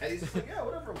 It's like Teddy's just like, yeah,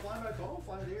 whatever. I'm flying back home.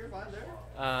 Flying here. Flying there.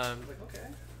 I was like, okay.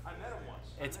 I met him once.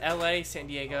 It's LA, San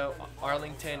Diego,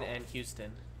 Arlington, and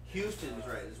Houston. Houston is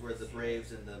right. Is where the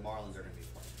Braves and the Marlins are going to be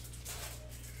playing.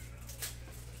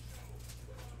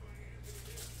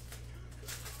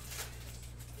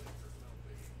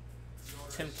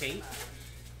 Tim Tate. And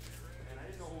I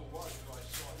didn't know who it was until I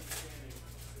saw him standing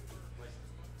like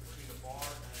between the bar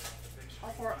and the big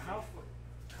screen.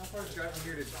 How far is the drive from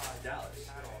here to Dallas?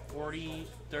 40,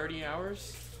 30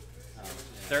 hours? Yeah.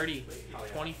 30, Probably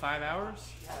 25 hours?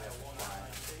 Probably have to fly.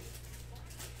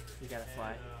 You gotta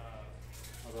fly.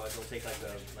 Otherwise, it'll take like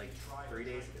 3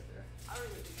 days to get there. I don't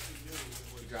even think he knew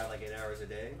it was You drive like 8 hours a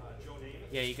day. Joe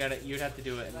Namath. Yeah, you'd have to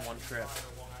do it in one trip.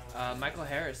 Michael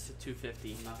Harris to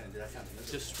 250. I'm not going to do that. Sounds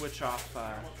miserable. Just switch off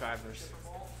drivers.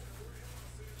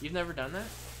 You've never done that?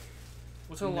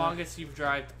 What's the No. longest you've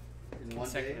driven in one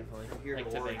day consecutively? from here Like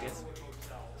to to Oregon. Vegas?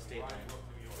 State line.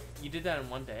 You did that in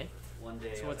one day? One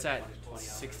day. So I what's was that? like 20 hours.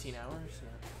 16 hours?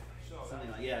 Yeah.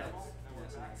 Something like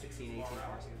something like 16, 18 hours.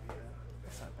 Something like that.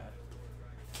 That's not bad.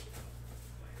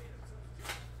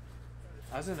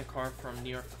 I was in a car from New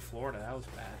York to Florida. That was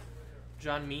bad.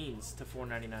 John Means to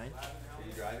 499. Are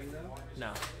you driving though?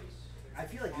 No. I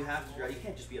feel like you have to drive. You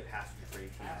can't just be a passenger for 18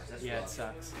 hours. That's Yeah, it rough.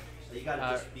 sucks. You gotta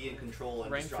just be in control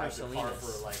and Rain just for drive the car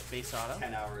Salinas. for like Base auto.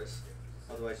 10 hours.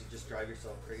 Otherwise, you just drive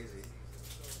yourself crazy.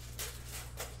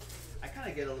 I kind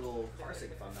kind of get a little car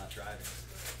sick if I'm not driving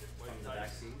from the back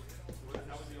seat.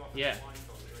 Yeah.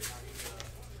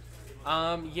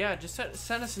 Yeah, just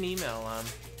send us an email.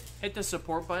 Hit the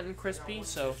support button, Crispy,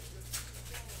 so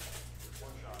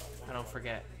I don't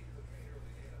forget.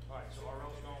 Alright, so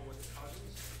RL's going with the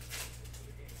Cousins.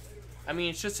 I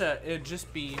mean, it's just it'd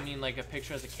just be, you mean like a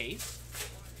picture of the case?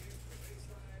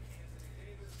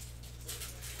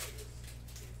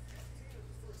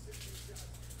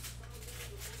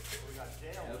 We got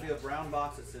Dale. It'll be a brown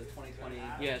box that says 2020.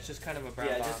 Yeah, it's just kind of a brown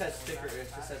Yeah, it box. just has sticker. It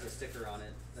just has a sticker on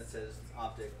it that says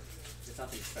optic. It's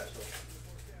nothing special.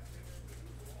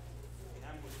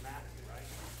 M was Matthew, right?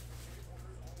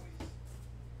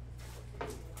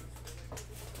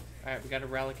 Alright, we got a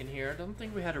relic in here. I don't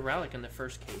think we had a relic in the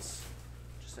first case.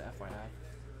 Just a FYI. Alright,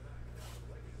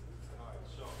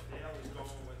 so Dale is going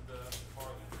with the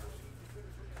Harley jersey.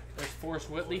 There's Forrest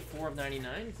Whitley, 4 of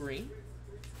 99, green.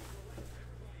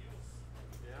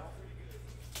 Dale.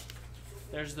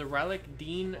 There's the relic,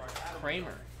 Dean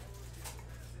Kramer.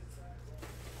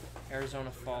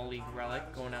 Arizona Fall League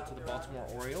relic going out to the Baltimore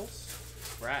Orioles.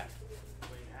 Brad.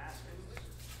 Wayne Haskins.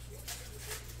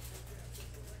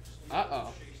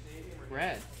 Uh-oh. Shea Stadium.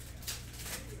 Red.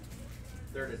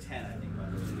 They're to 10, I think. By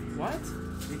the way.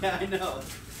 What? Yeah, I know.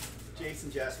 Jason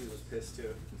Jasper was pissed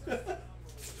too. My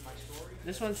story.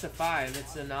 This one's to 5.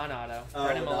 It's a non-auto. Oh,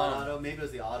 Brennan the Malone. auto. Maybe it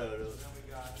was the auto. Then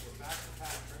we got we're back to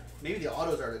Patrick. Maybe the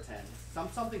autos are to 10.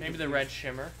 Something. Maybe the red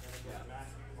shimmer. Then we got Matthew.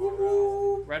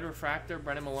 Red refractor,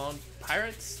 Brennan Malone.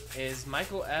 Pirates is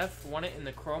Michael F. Won it in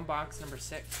the Chrome box number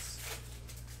 6.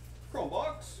 Chrome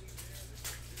box.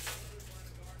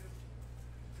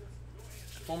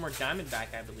 Former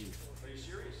Diamondback, I believe. Are you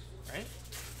serious? Right?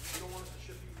 You don't want us to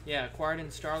ship you? Yeah, acquired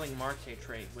in Starling Marte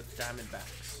trade with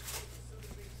Diamondbacks.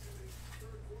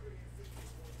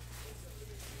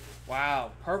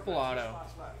 Wow, purple auto.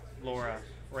 Spots left. Laura.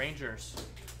 Rangers.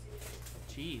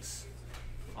 Jeez.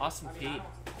 Awesome I mean, Pete.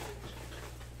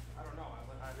 I don't know.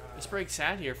 This break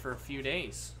sat here for a few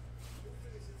days.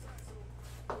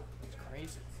 It's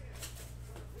crazy.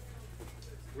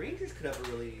 Rangers could have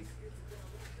a really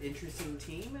interesting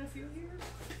team in a few years.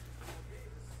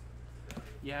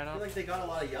 Yeah, I I feel don't. like they got a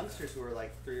lot of youngsters who are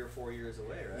like 3 or 4 years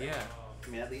away, right? Yeah. I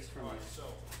mean, at least from Alright, so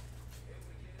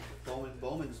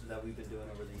Bowman's that we've been doing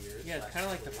over the years. Yeah, it's kind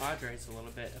of like the Padres a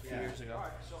little bit a few Yeah. years ago.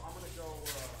 alright, so I'm gonna go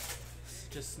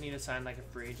Just need to sign like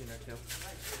a free agent or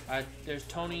two. There's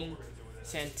Tony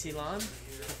Santillan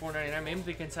for $4.99. Maybe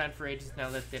they can sign free agents now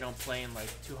that they don't play in like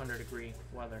 200-degree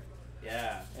weather.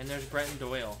 Yeah. And there's Brenton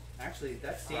Doyle. Actually,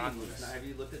 that stadium Rockies. looks nice. Have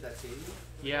you looked at that stadium?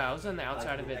 Yeah, I was on the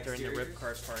outside Like of it during the exteriors? Rip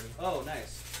Cars party. Oh,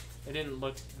 nice. It didn't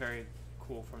look very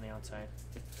cool from the outside.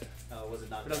 Was it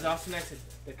not? But I was also next to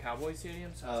the Cowboy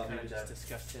Stadium, so I was kind of maybe just that.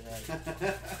 disgusted at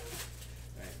it.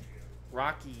 Right.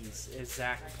 Rockies is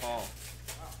Zach Paul.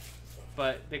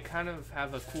 But they kind of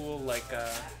have a cool, like,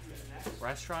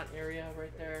 restaurant area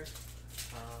right there.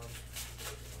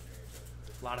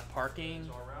 A lot of parking.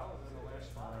 Zorrell, and then the last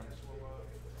spot, I guess we'll,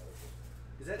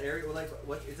 Is that area? Well, like,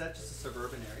 what is that? Just a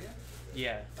suburban area?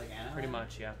 Yeah, Like Anaheim? pretty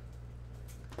much, yeah.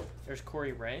 There's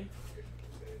Corey Ray.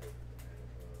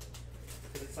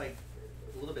 'Cause it's like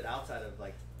a little bit outside of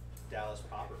like Dallas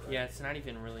proper, right? Yeah, it's not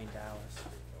even really in Dallas.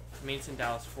 I mean, it's in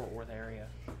Dallas-Fort Worth area.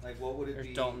 Like, what would it There's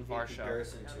be Dalton in Varsho.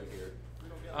 comparison to here?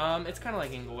 It's kind of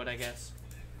like Inglewood, I guess.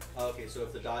 Oh, okay, so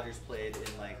if the Dodgers played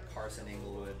in like Carson,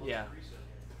 Inglewood, Yeah.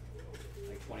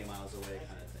 like 20 miles away, kind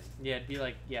of thing. Yeah, it'd be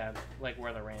like, yeah, like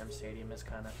where the Rams Stadium is,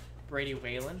 kind of. Brady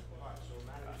Whalen.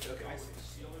 Okay.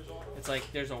 It's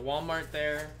like there's a Walmart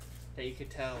there that you could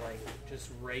tell, like, just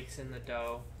rakes in the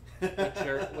dough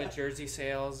with jersey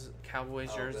sales,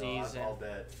 Cowboys jerseys, I'll and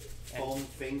bet. and Foam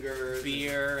fingers,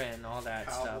 beer and all that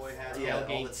cowboy stuff. hats, yeah, all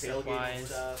the Tailgate tailgating supplies.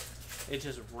 stuff. It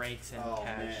just rakes in Oh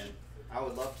cash. man, I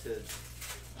would love to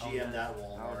Oh, GM man. that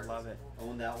Walmart. I would love it.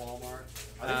 Own that Walmart.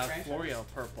 Are they franchised? Florio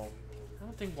Purple. I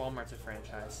don't think Walmart's a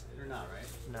franchise. They're not, right?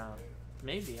 No.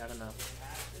 Maybe, I don't know.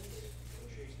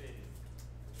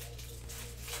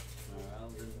 I'll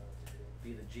then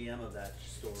be the GM of that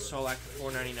store. Solak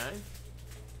for $4.99.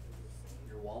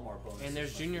 Your Walmart bonus. And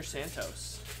there's Junior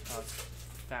Santos.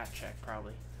 Fat check,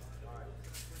 probably.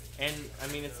 And, I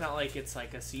mean, it's not like it's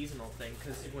like a seasonal thing,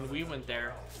 because when we went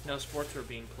there, no sports were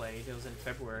being played. It was in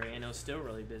February, and it was still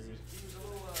really busy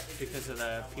because of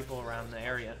the people around the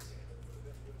area.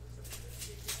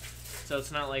 So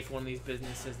it's not like one of these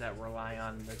businesses that rely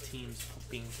on the teams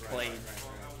being played.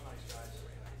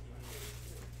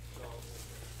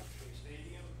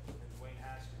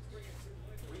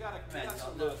 Man,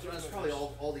 there's probably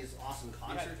all these awesome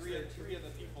We had concerts. three there, of the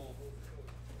people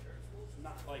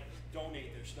not like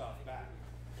donate their stuff back.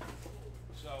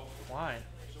 So Why?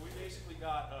 so we basically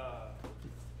got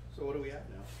So what do we have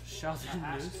now? Sheldon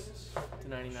News Haskins, to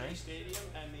 99. Shea Stadium,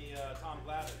 and the Tom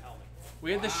Glavine helmet.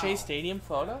 We had the Shea Wow. Stadium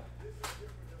photo.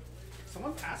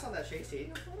 Someone pass on that Shea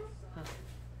Stadium photo?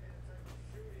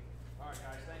 All right,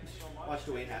 guys, thank you so much. Watch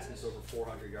Dwayne Haskins over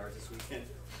 400 yards this weekend.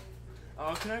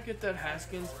 Oh, can I get that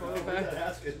Haskins photo Look at back? that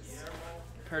Haskins.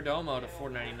 Perdomo to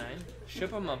 499. Ship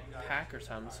them a pack or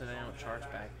something so they don't charge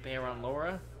back. Bayron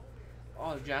Laura.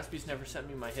 Oh, Jaspy's never sent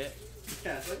me my hit.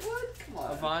 Yeah, it's like, what? Come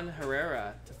on. Avon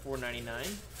Herrera to 499.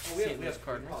 Oh, St. Louis we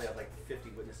Cardinals. probably have like 50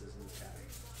 witnesses in this chat.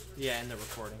 Yeah, and the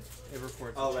recording. It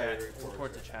records Oh, the right, chat. it It records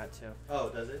records it. the chat too. Oh,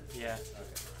 does it? Yeah.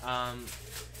 Okay.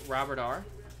 Robert R.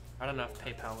 I don't know if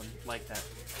PayPal would like that,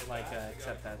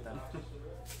 accept that though.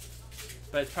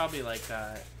 But it's probably like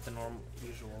the normal,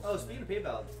 usual. Oh, speaking of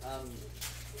PayPal,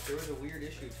 there was a weird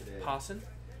issue today. Pawson?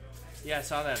 Yeah, I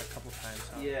saw that a couple times.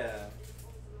 Huh? Yeah,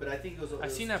 but I think it was.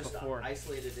 I've seen that just before.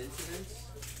 Isolated incidents.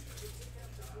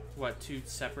 What, 2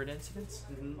 separate incidents?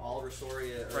 Mm-hmm. Oliver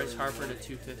Soria. Bryce early in the Harper to morning,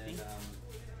 250? and then,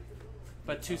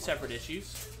 But 2 separate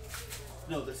issues?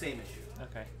 no, the same issue.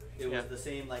 Okay. It Yeah. was the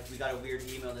same. Like we got a weird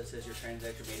email that says your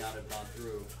transaction may not have gone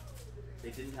through. They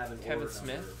didn't have an Kevin order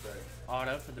Smith, number, but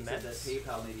Auto for the he said that Mets.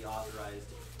 PayPal may be authorized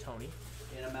Tony.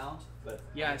 in amount, but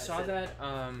Yeah, I saw said, that.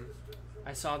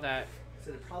 I saw that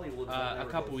Said it probably will a never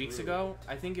couple go weeks through. ago.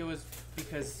 I think it was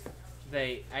because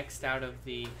they X'd out of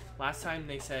the last time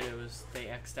they said it was they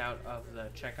X'd out of the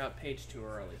checkout page too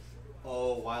early.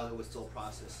 Oh, while it was still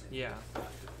processing. Yeah.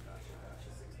 Gotcha.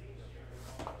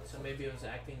 So maybe it was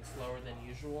acting slower than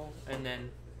usual, and then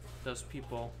those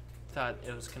people thought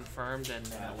it was confirmed and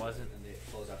then it wasn't. And they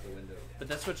close out the window. But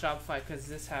that's what Shopify, because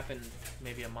this happened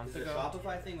maybe a month Is it a ago.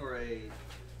 Shopify thing or a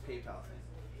PayPal thing?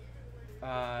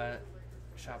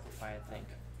 Shopify, I think.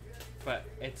 But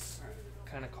it's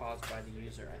kind of caused by the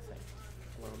user, I think,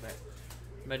 a little bit.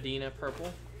 Medina Purple.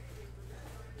 Okay,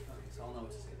 so I'll know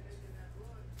what to say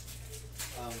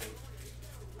next.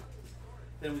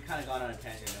 Then we kind of got on a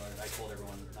tangent note, and I told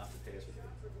everyone not to pay us with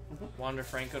it. Wander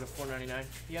Franco to $4.99.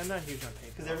 Yeah, I'm not huge on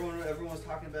PayPal. Because everyone was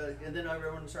talking about it, and then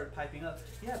everyone started piping up.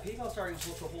 Yeah, PayPal's starting to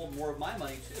hold more of my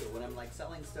money too. When I'm like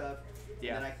selling stuff,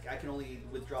 Yeah. and then I can only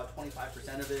withdraw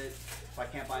 25% of it if I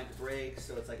can't buy into breaks,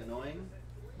 so it's like annoying.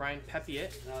 Ryan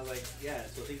Pepiot. And I was like, yeah.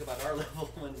 So think about our level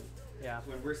when Yeah.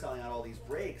 we're selling out all these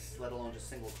breaks, let alone just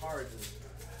single cards, and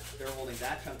they're holding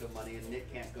that chunk of money, and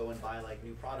Nick can't go and buy like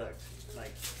new products.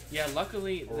 Like, Yeah,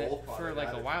 luckily, Or old for product, like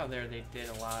a either. while there, they did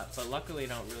a lot. But luckily,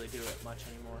 don't really do it much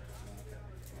anymore. okay,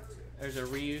 that's good. There's a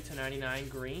Ryu to 99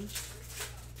 green.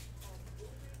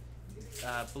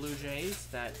 Blue Jays,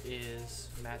 that is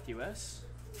Matthew S.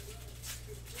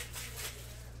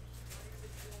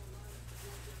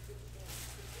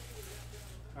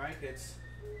 All right, kids.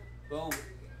 Boom.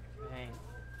 Bang.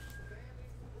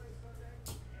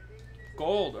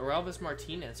 Gold, Orelvis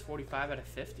Martinez, 45 out of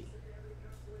 50.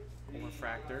 Gold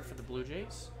refractor for the Blue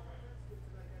Jays.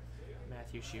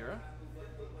 Matthew Shira.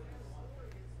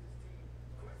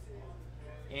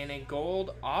 And a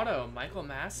gold auto, Michael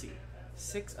Massey.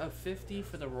 6 of 50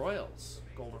 for the Royals.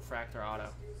 Gold refractor auto.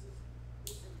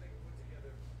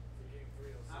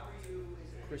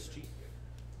 Chris G.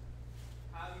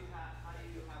 How do you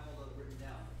have all those written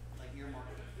down? Like earmarked?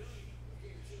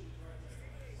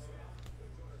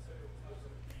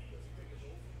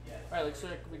 Alright, looks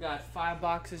like we got 5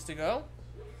 boxes to go.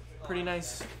 Pretty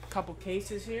nice couple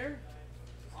cases here.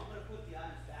 I'm gonna put the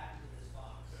items back into this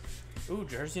box. Ooh,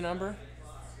 jersey number.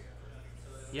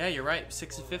 Yeah, you're right.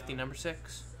 6 of 50, number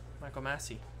 6. Michael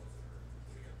Massey.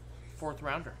 4th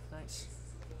rounder. Nice.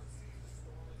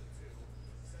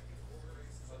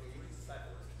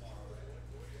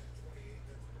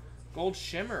 Gold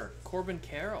Shimmer, Corbin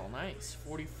Carroll. Nice.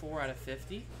 44 out of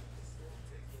 50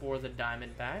 for the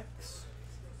Diamondbacks.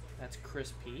 That's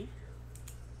Chris P.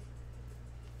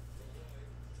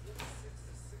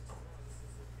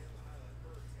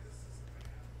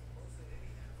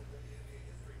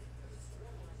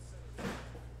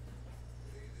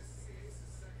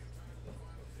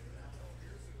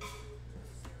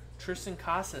 Tristan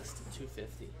Casas to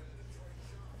 250.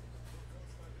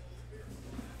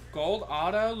 Gold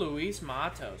auto, Luis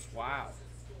Matos. Wow.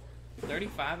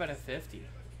 35 out of 50.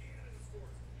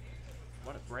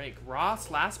 What a break.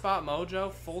 Ross, last spot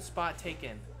mojo, full spot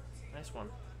taken. Nice one.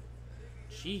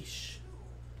 Sheesh.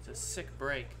 It's a sick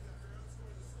break.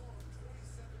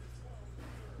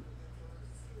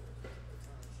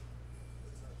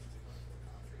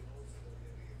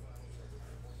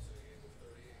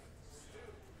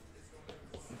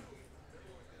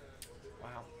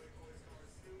 Wow.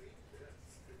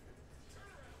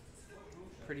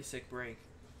 Pretty sick break.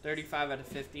 35 out of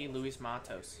 50, Luis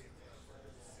Matos.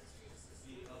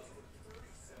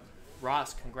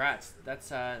 Ross, congrats. That's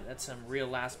some real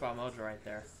last spot mojo right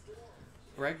there.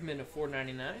 Bregman of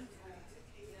 499.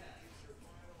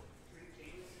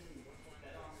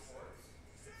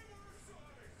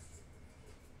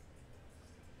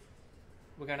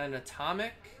 We got an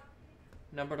atomic,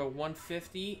 number to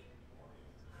 150,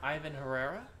 Ivan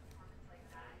Herrera.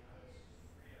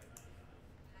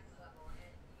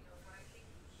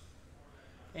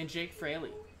 And Jake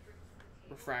Fraley,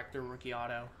 refractor rookie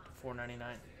auto,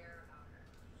 499.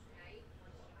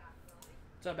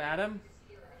 What's up, Adam?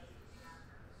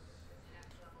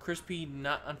 Crispy,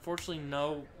 unfortunately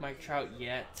no Mike Trout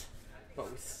yet, but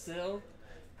we still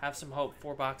have some hope.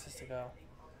 4 boxes to go.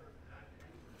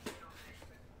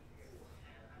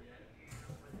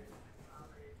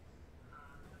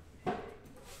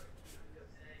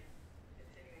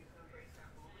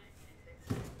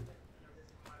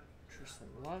 Tristan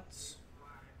Lutz.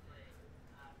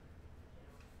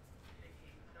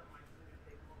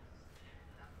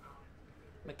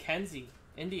 McKenzie,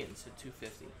 Indians at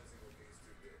 250.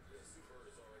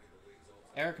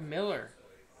 Eric Miller,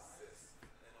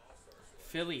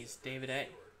 Phillies, David A.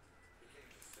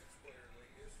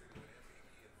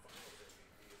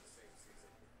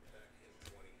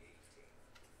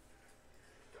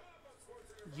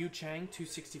 Yu Chang,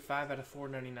 265 out of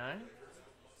 499.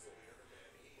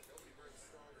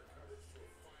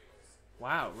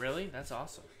 Wow, really? That's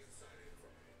awesome.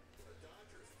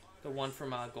 The one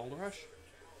from Gold Rush.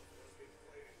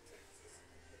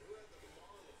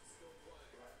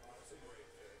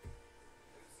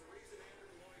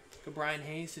 Brian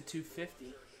Hayes to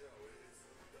 250.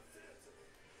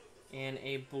 And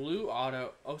a blue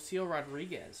auto, Osio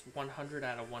Rodriguez, 100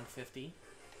 out of 150.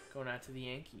 Going out to the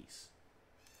Yankees.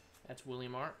 That's Willie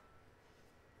Mart.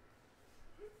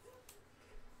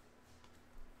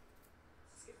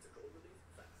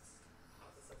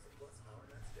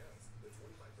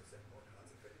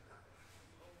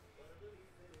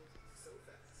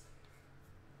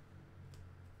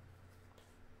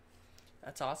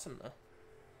 That's awesome, though.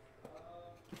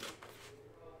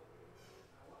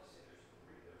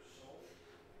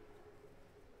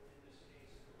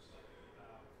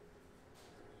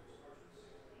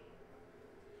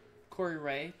 Corey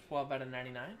Ray, 12 out of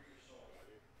 99.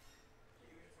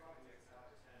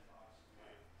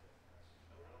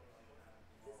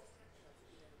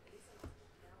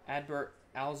 Adbert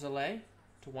Alzolay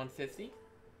to 150.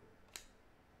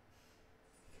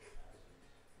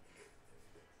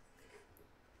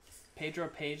 Pedro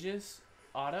Pages,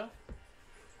 auto.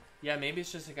 Yeah, maybe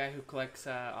it's just a guy who collects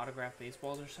autographed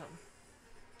baseballs or something.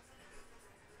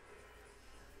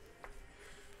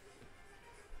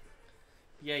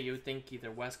 Yeah, you would think either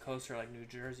West Coast or like New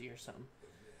Jersey or something.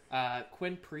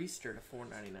 Quinn Priester to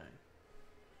 499.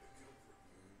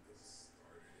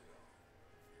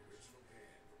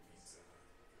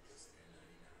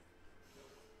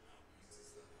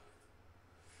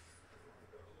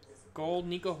 Gold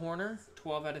Nico Horner,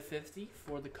 12 out of 50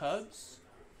 for the Cubs.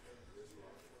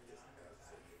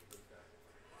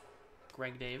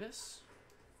 Greg Davis.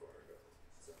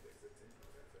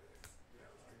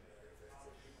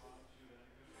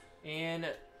 And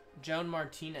Joan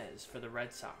Martinez for the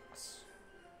Red Sox.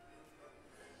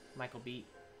 Michael Beat.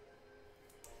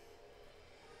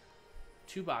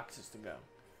 2 boxes to go.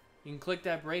 You can click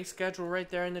that break schedule right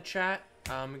there in the chat.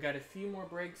 We got a few more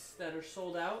breaks that are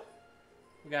sold out.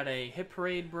 We got a Hit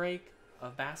Parade break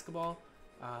of basketball.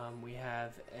 We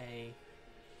have a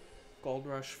Gold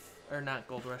Rush, or not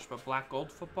Gold Rush, but Black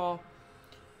Gold football.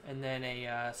 And then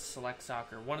a Select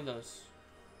Soccer. One of those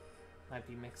might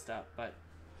be mixed up, but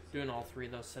doing all 3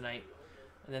 of those tonight.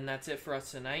 And then that's it for us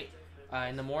tonight.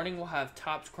 In the morning, we'll have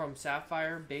Topps Chrome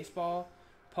Sapphire baseball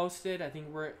posted. I think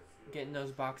we're getting those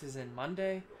boxes in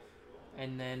Monday.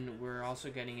 And then we're also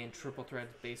getting in Triple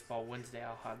Threads Baseball Wednesday.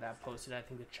 I'll have that posted. I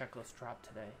think the checklist dropped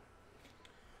today.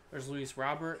 There's Luis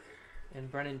Robert and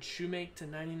Brennan Shoemake to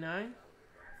 99.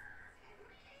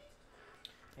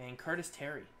 And Curtis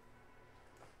Terry.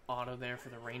 Auto there for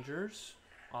the Rangers.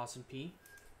 Awesome P.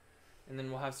 And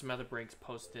then we'll have some other breaks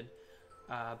posted.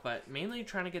 But mainly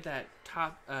trying to get that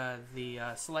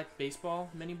Select Baseball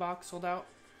mini box sold out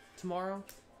tomorrow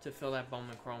to fill that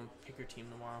Bowman Chrome picker team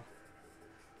tomorrow.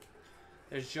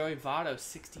 There's Joey Votto,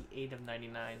 68 of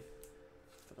 99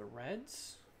 for the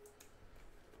Reds.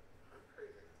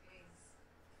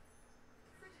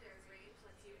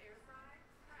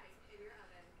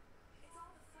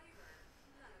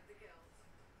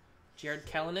 Jared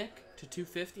Kelenic to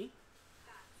 250.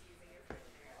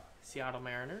 Seattle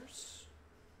Mariners.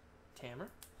 Tammer.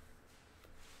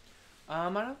 I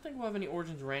don't think we'll have any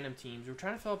Origins random teams. We're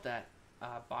trying to fill up that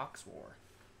box war.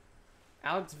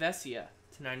 Alex Vesia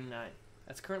to 99.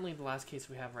 That's currently the last case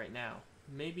we have right now.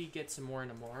 Maybe get some more in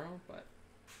tomorrow, but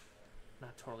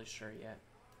not totally sure yet.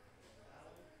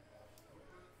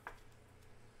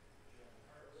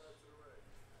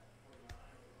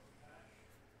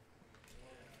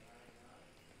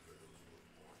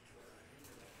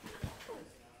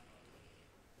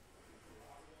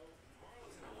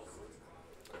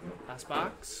 Last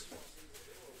box.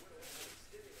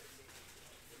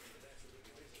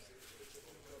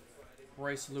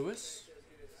 Royce Lewis.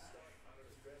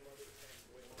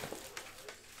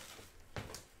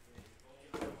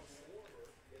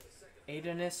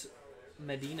 Adonis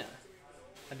Medina.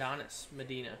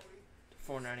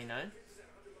 $4.99.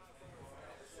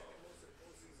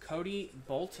 Cody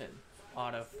Bolton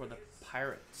auto for the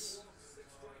Pirates.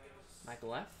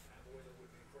 Michael F.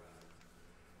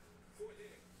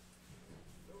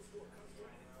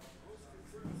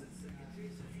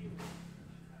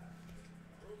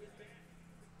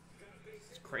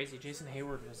 It's crazy. Jason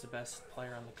Hayward was the best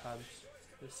player on the Cubs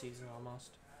this season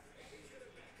almost.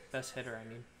 Best hitter, I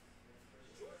mean.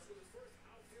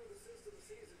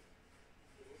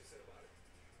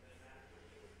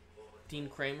 Dean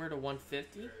Kramer to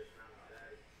 150.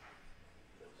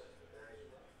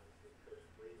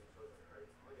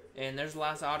 And there's the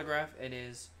last autograph. It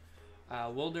is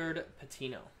Wilderd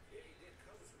Patino.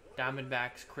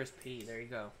 Diamondbacks Chris P. There you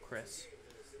go, Chris.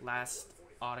 Last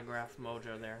autograph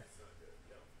mojo there.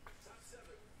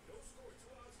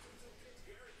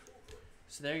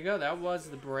 So there you go. That was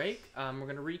the break. We're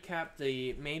going to recap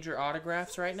the major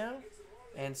autographs right now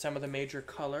and some of the major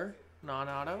color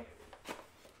non-auto.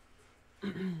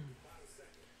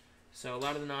 So a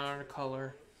lot of the non-auto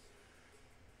color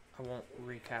I won't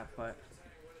recap, but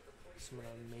some of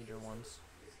the major ones.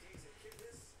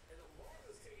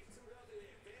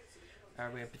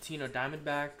 Alright, we have Patino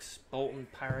Diamondbacks, Bolton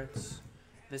Pirates,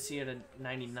 Vesia to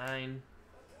 99,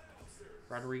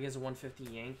 Rodriguez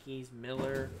 150 Yankees,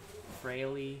 Miller,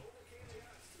 Fraley.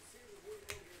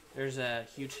 There's a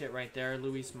huge hit right there.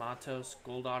 Luis Matos,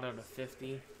 Gold Auto to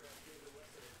 50.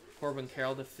 Corbin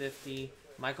Carroll to 50.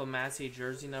 Michael Massey,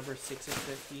 jersey number 6 of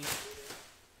 50.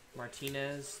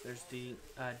 Martinez. There's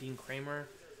Dean Kramer.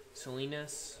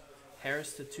 Salinas.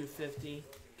 Harris to 250.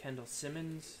 Kendall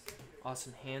Simmons.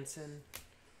 Austin Hansen.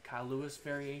 Kyle Lewis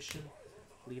variation.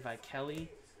 Levi Kelly.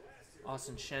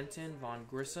 Austin Shenton. Vaughn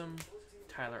Grissom.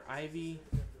 Tyler Ivey.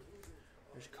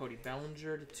 There's Cody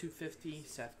Bellinger to 250.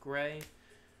 Seth Gray.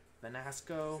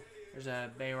 Vanasco. There's a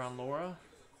Bayron Lora.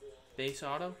 Base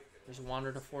auto. There's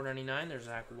Wander to 499. There's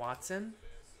Zach Watson.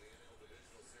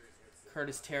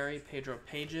 Curtis Terry. Pedro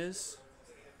Pages.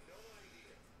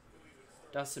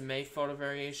 Dustin May photo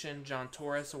variation. John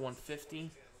Torres to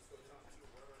 150.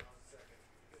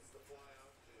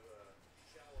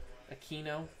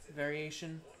 Aquino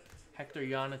variation. Hector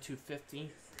Yana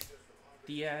 250.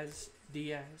 Diaz.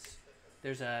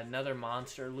 There's another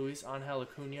monster. Luis Angel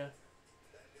Acuna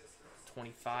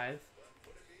 25.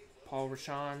 Paul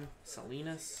Rashawn,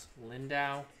 Salinas,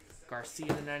 Lindau, Garcia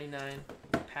to 99,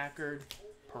 Packard,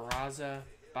 Peraza,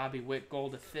 Bobby Witt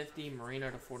Gold to 50,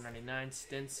 Marino to 499,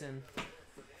 Stinson,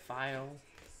 File.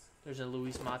 There's a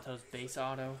Luis Matos base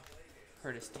auto,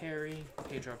 Curtis Terry,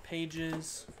 Pedro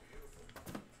Pages.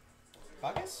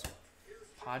 Pages?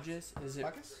 Pages? Is it?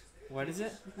 Pages? What is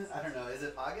it? I don't know. Is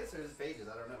it Pages or is it Pages?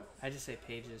 I don't know. I just say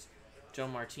Pages. Joe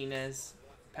Martinez,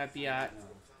 Pepiot,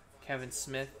 Kevin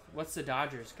Smith. What's the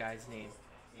Dodgers guy's name?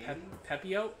 Andy?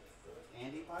 Pepiot?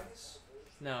 Andy Pages?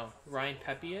 No, Ryan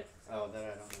Pepiot. Oh, that I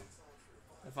don't know.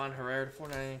 Yvonne Herrera to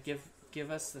 499.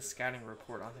 Give us the scouting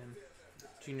report on him.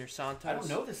 Junior Santos. I don't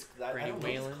know this. I Brady don't know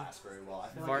Whalen, this class very well. I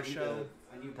feel Varsho, like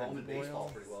I knew Bowman baseball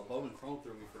pretty well. Bowman Chrome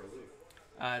threw me for a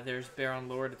loop. There's Baron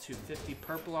Lore to 250.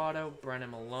 Purple auto. Brennan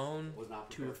Malone Was not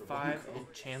 2 prepared of for 5, Bowman Chrome.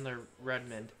 and Chandler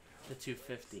Redmond to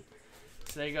 250.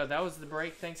 So there you go. That was the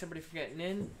break. Thanks everybody for getting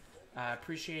in.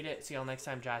 Appreciate it. See y'all next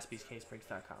time.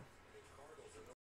 JaspysCaseBreaks.com.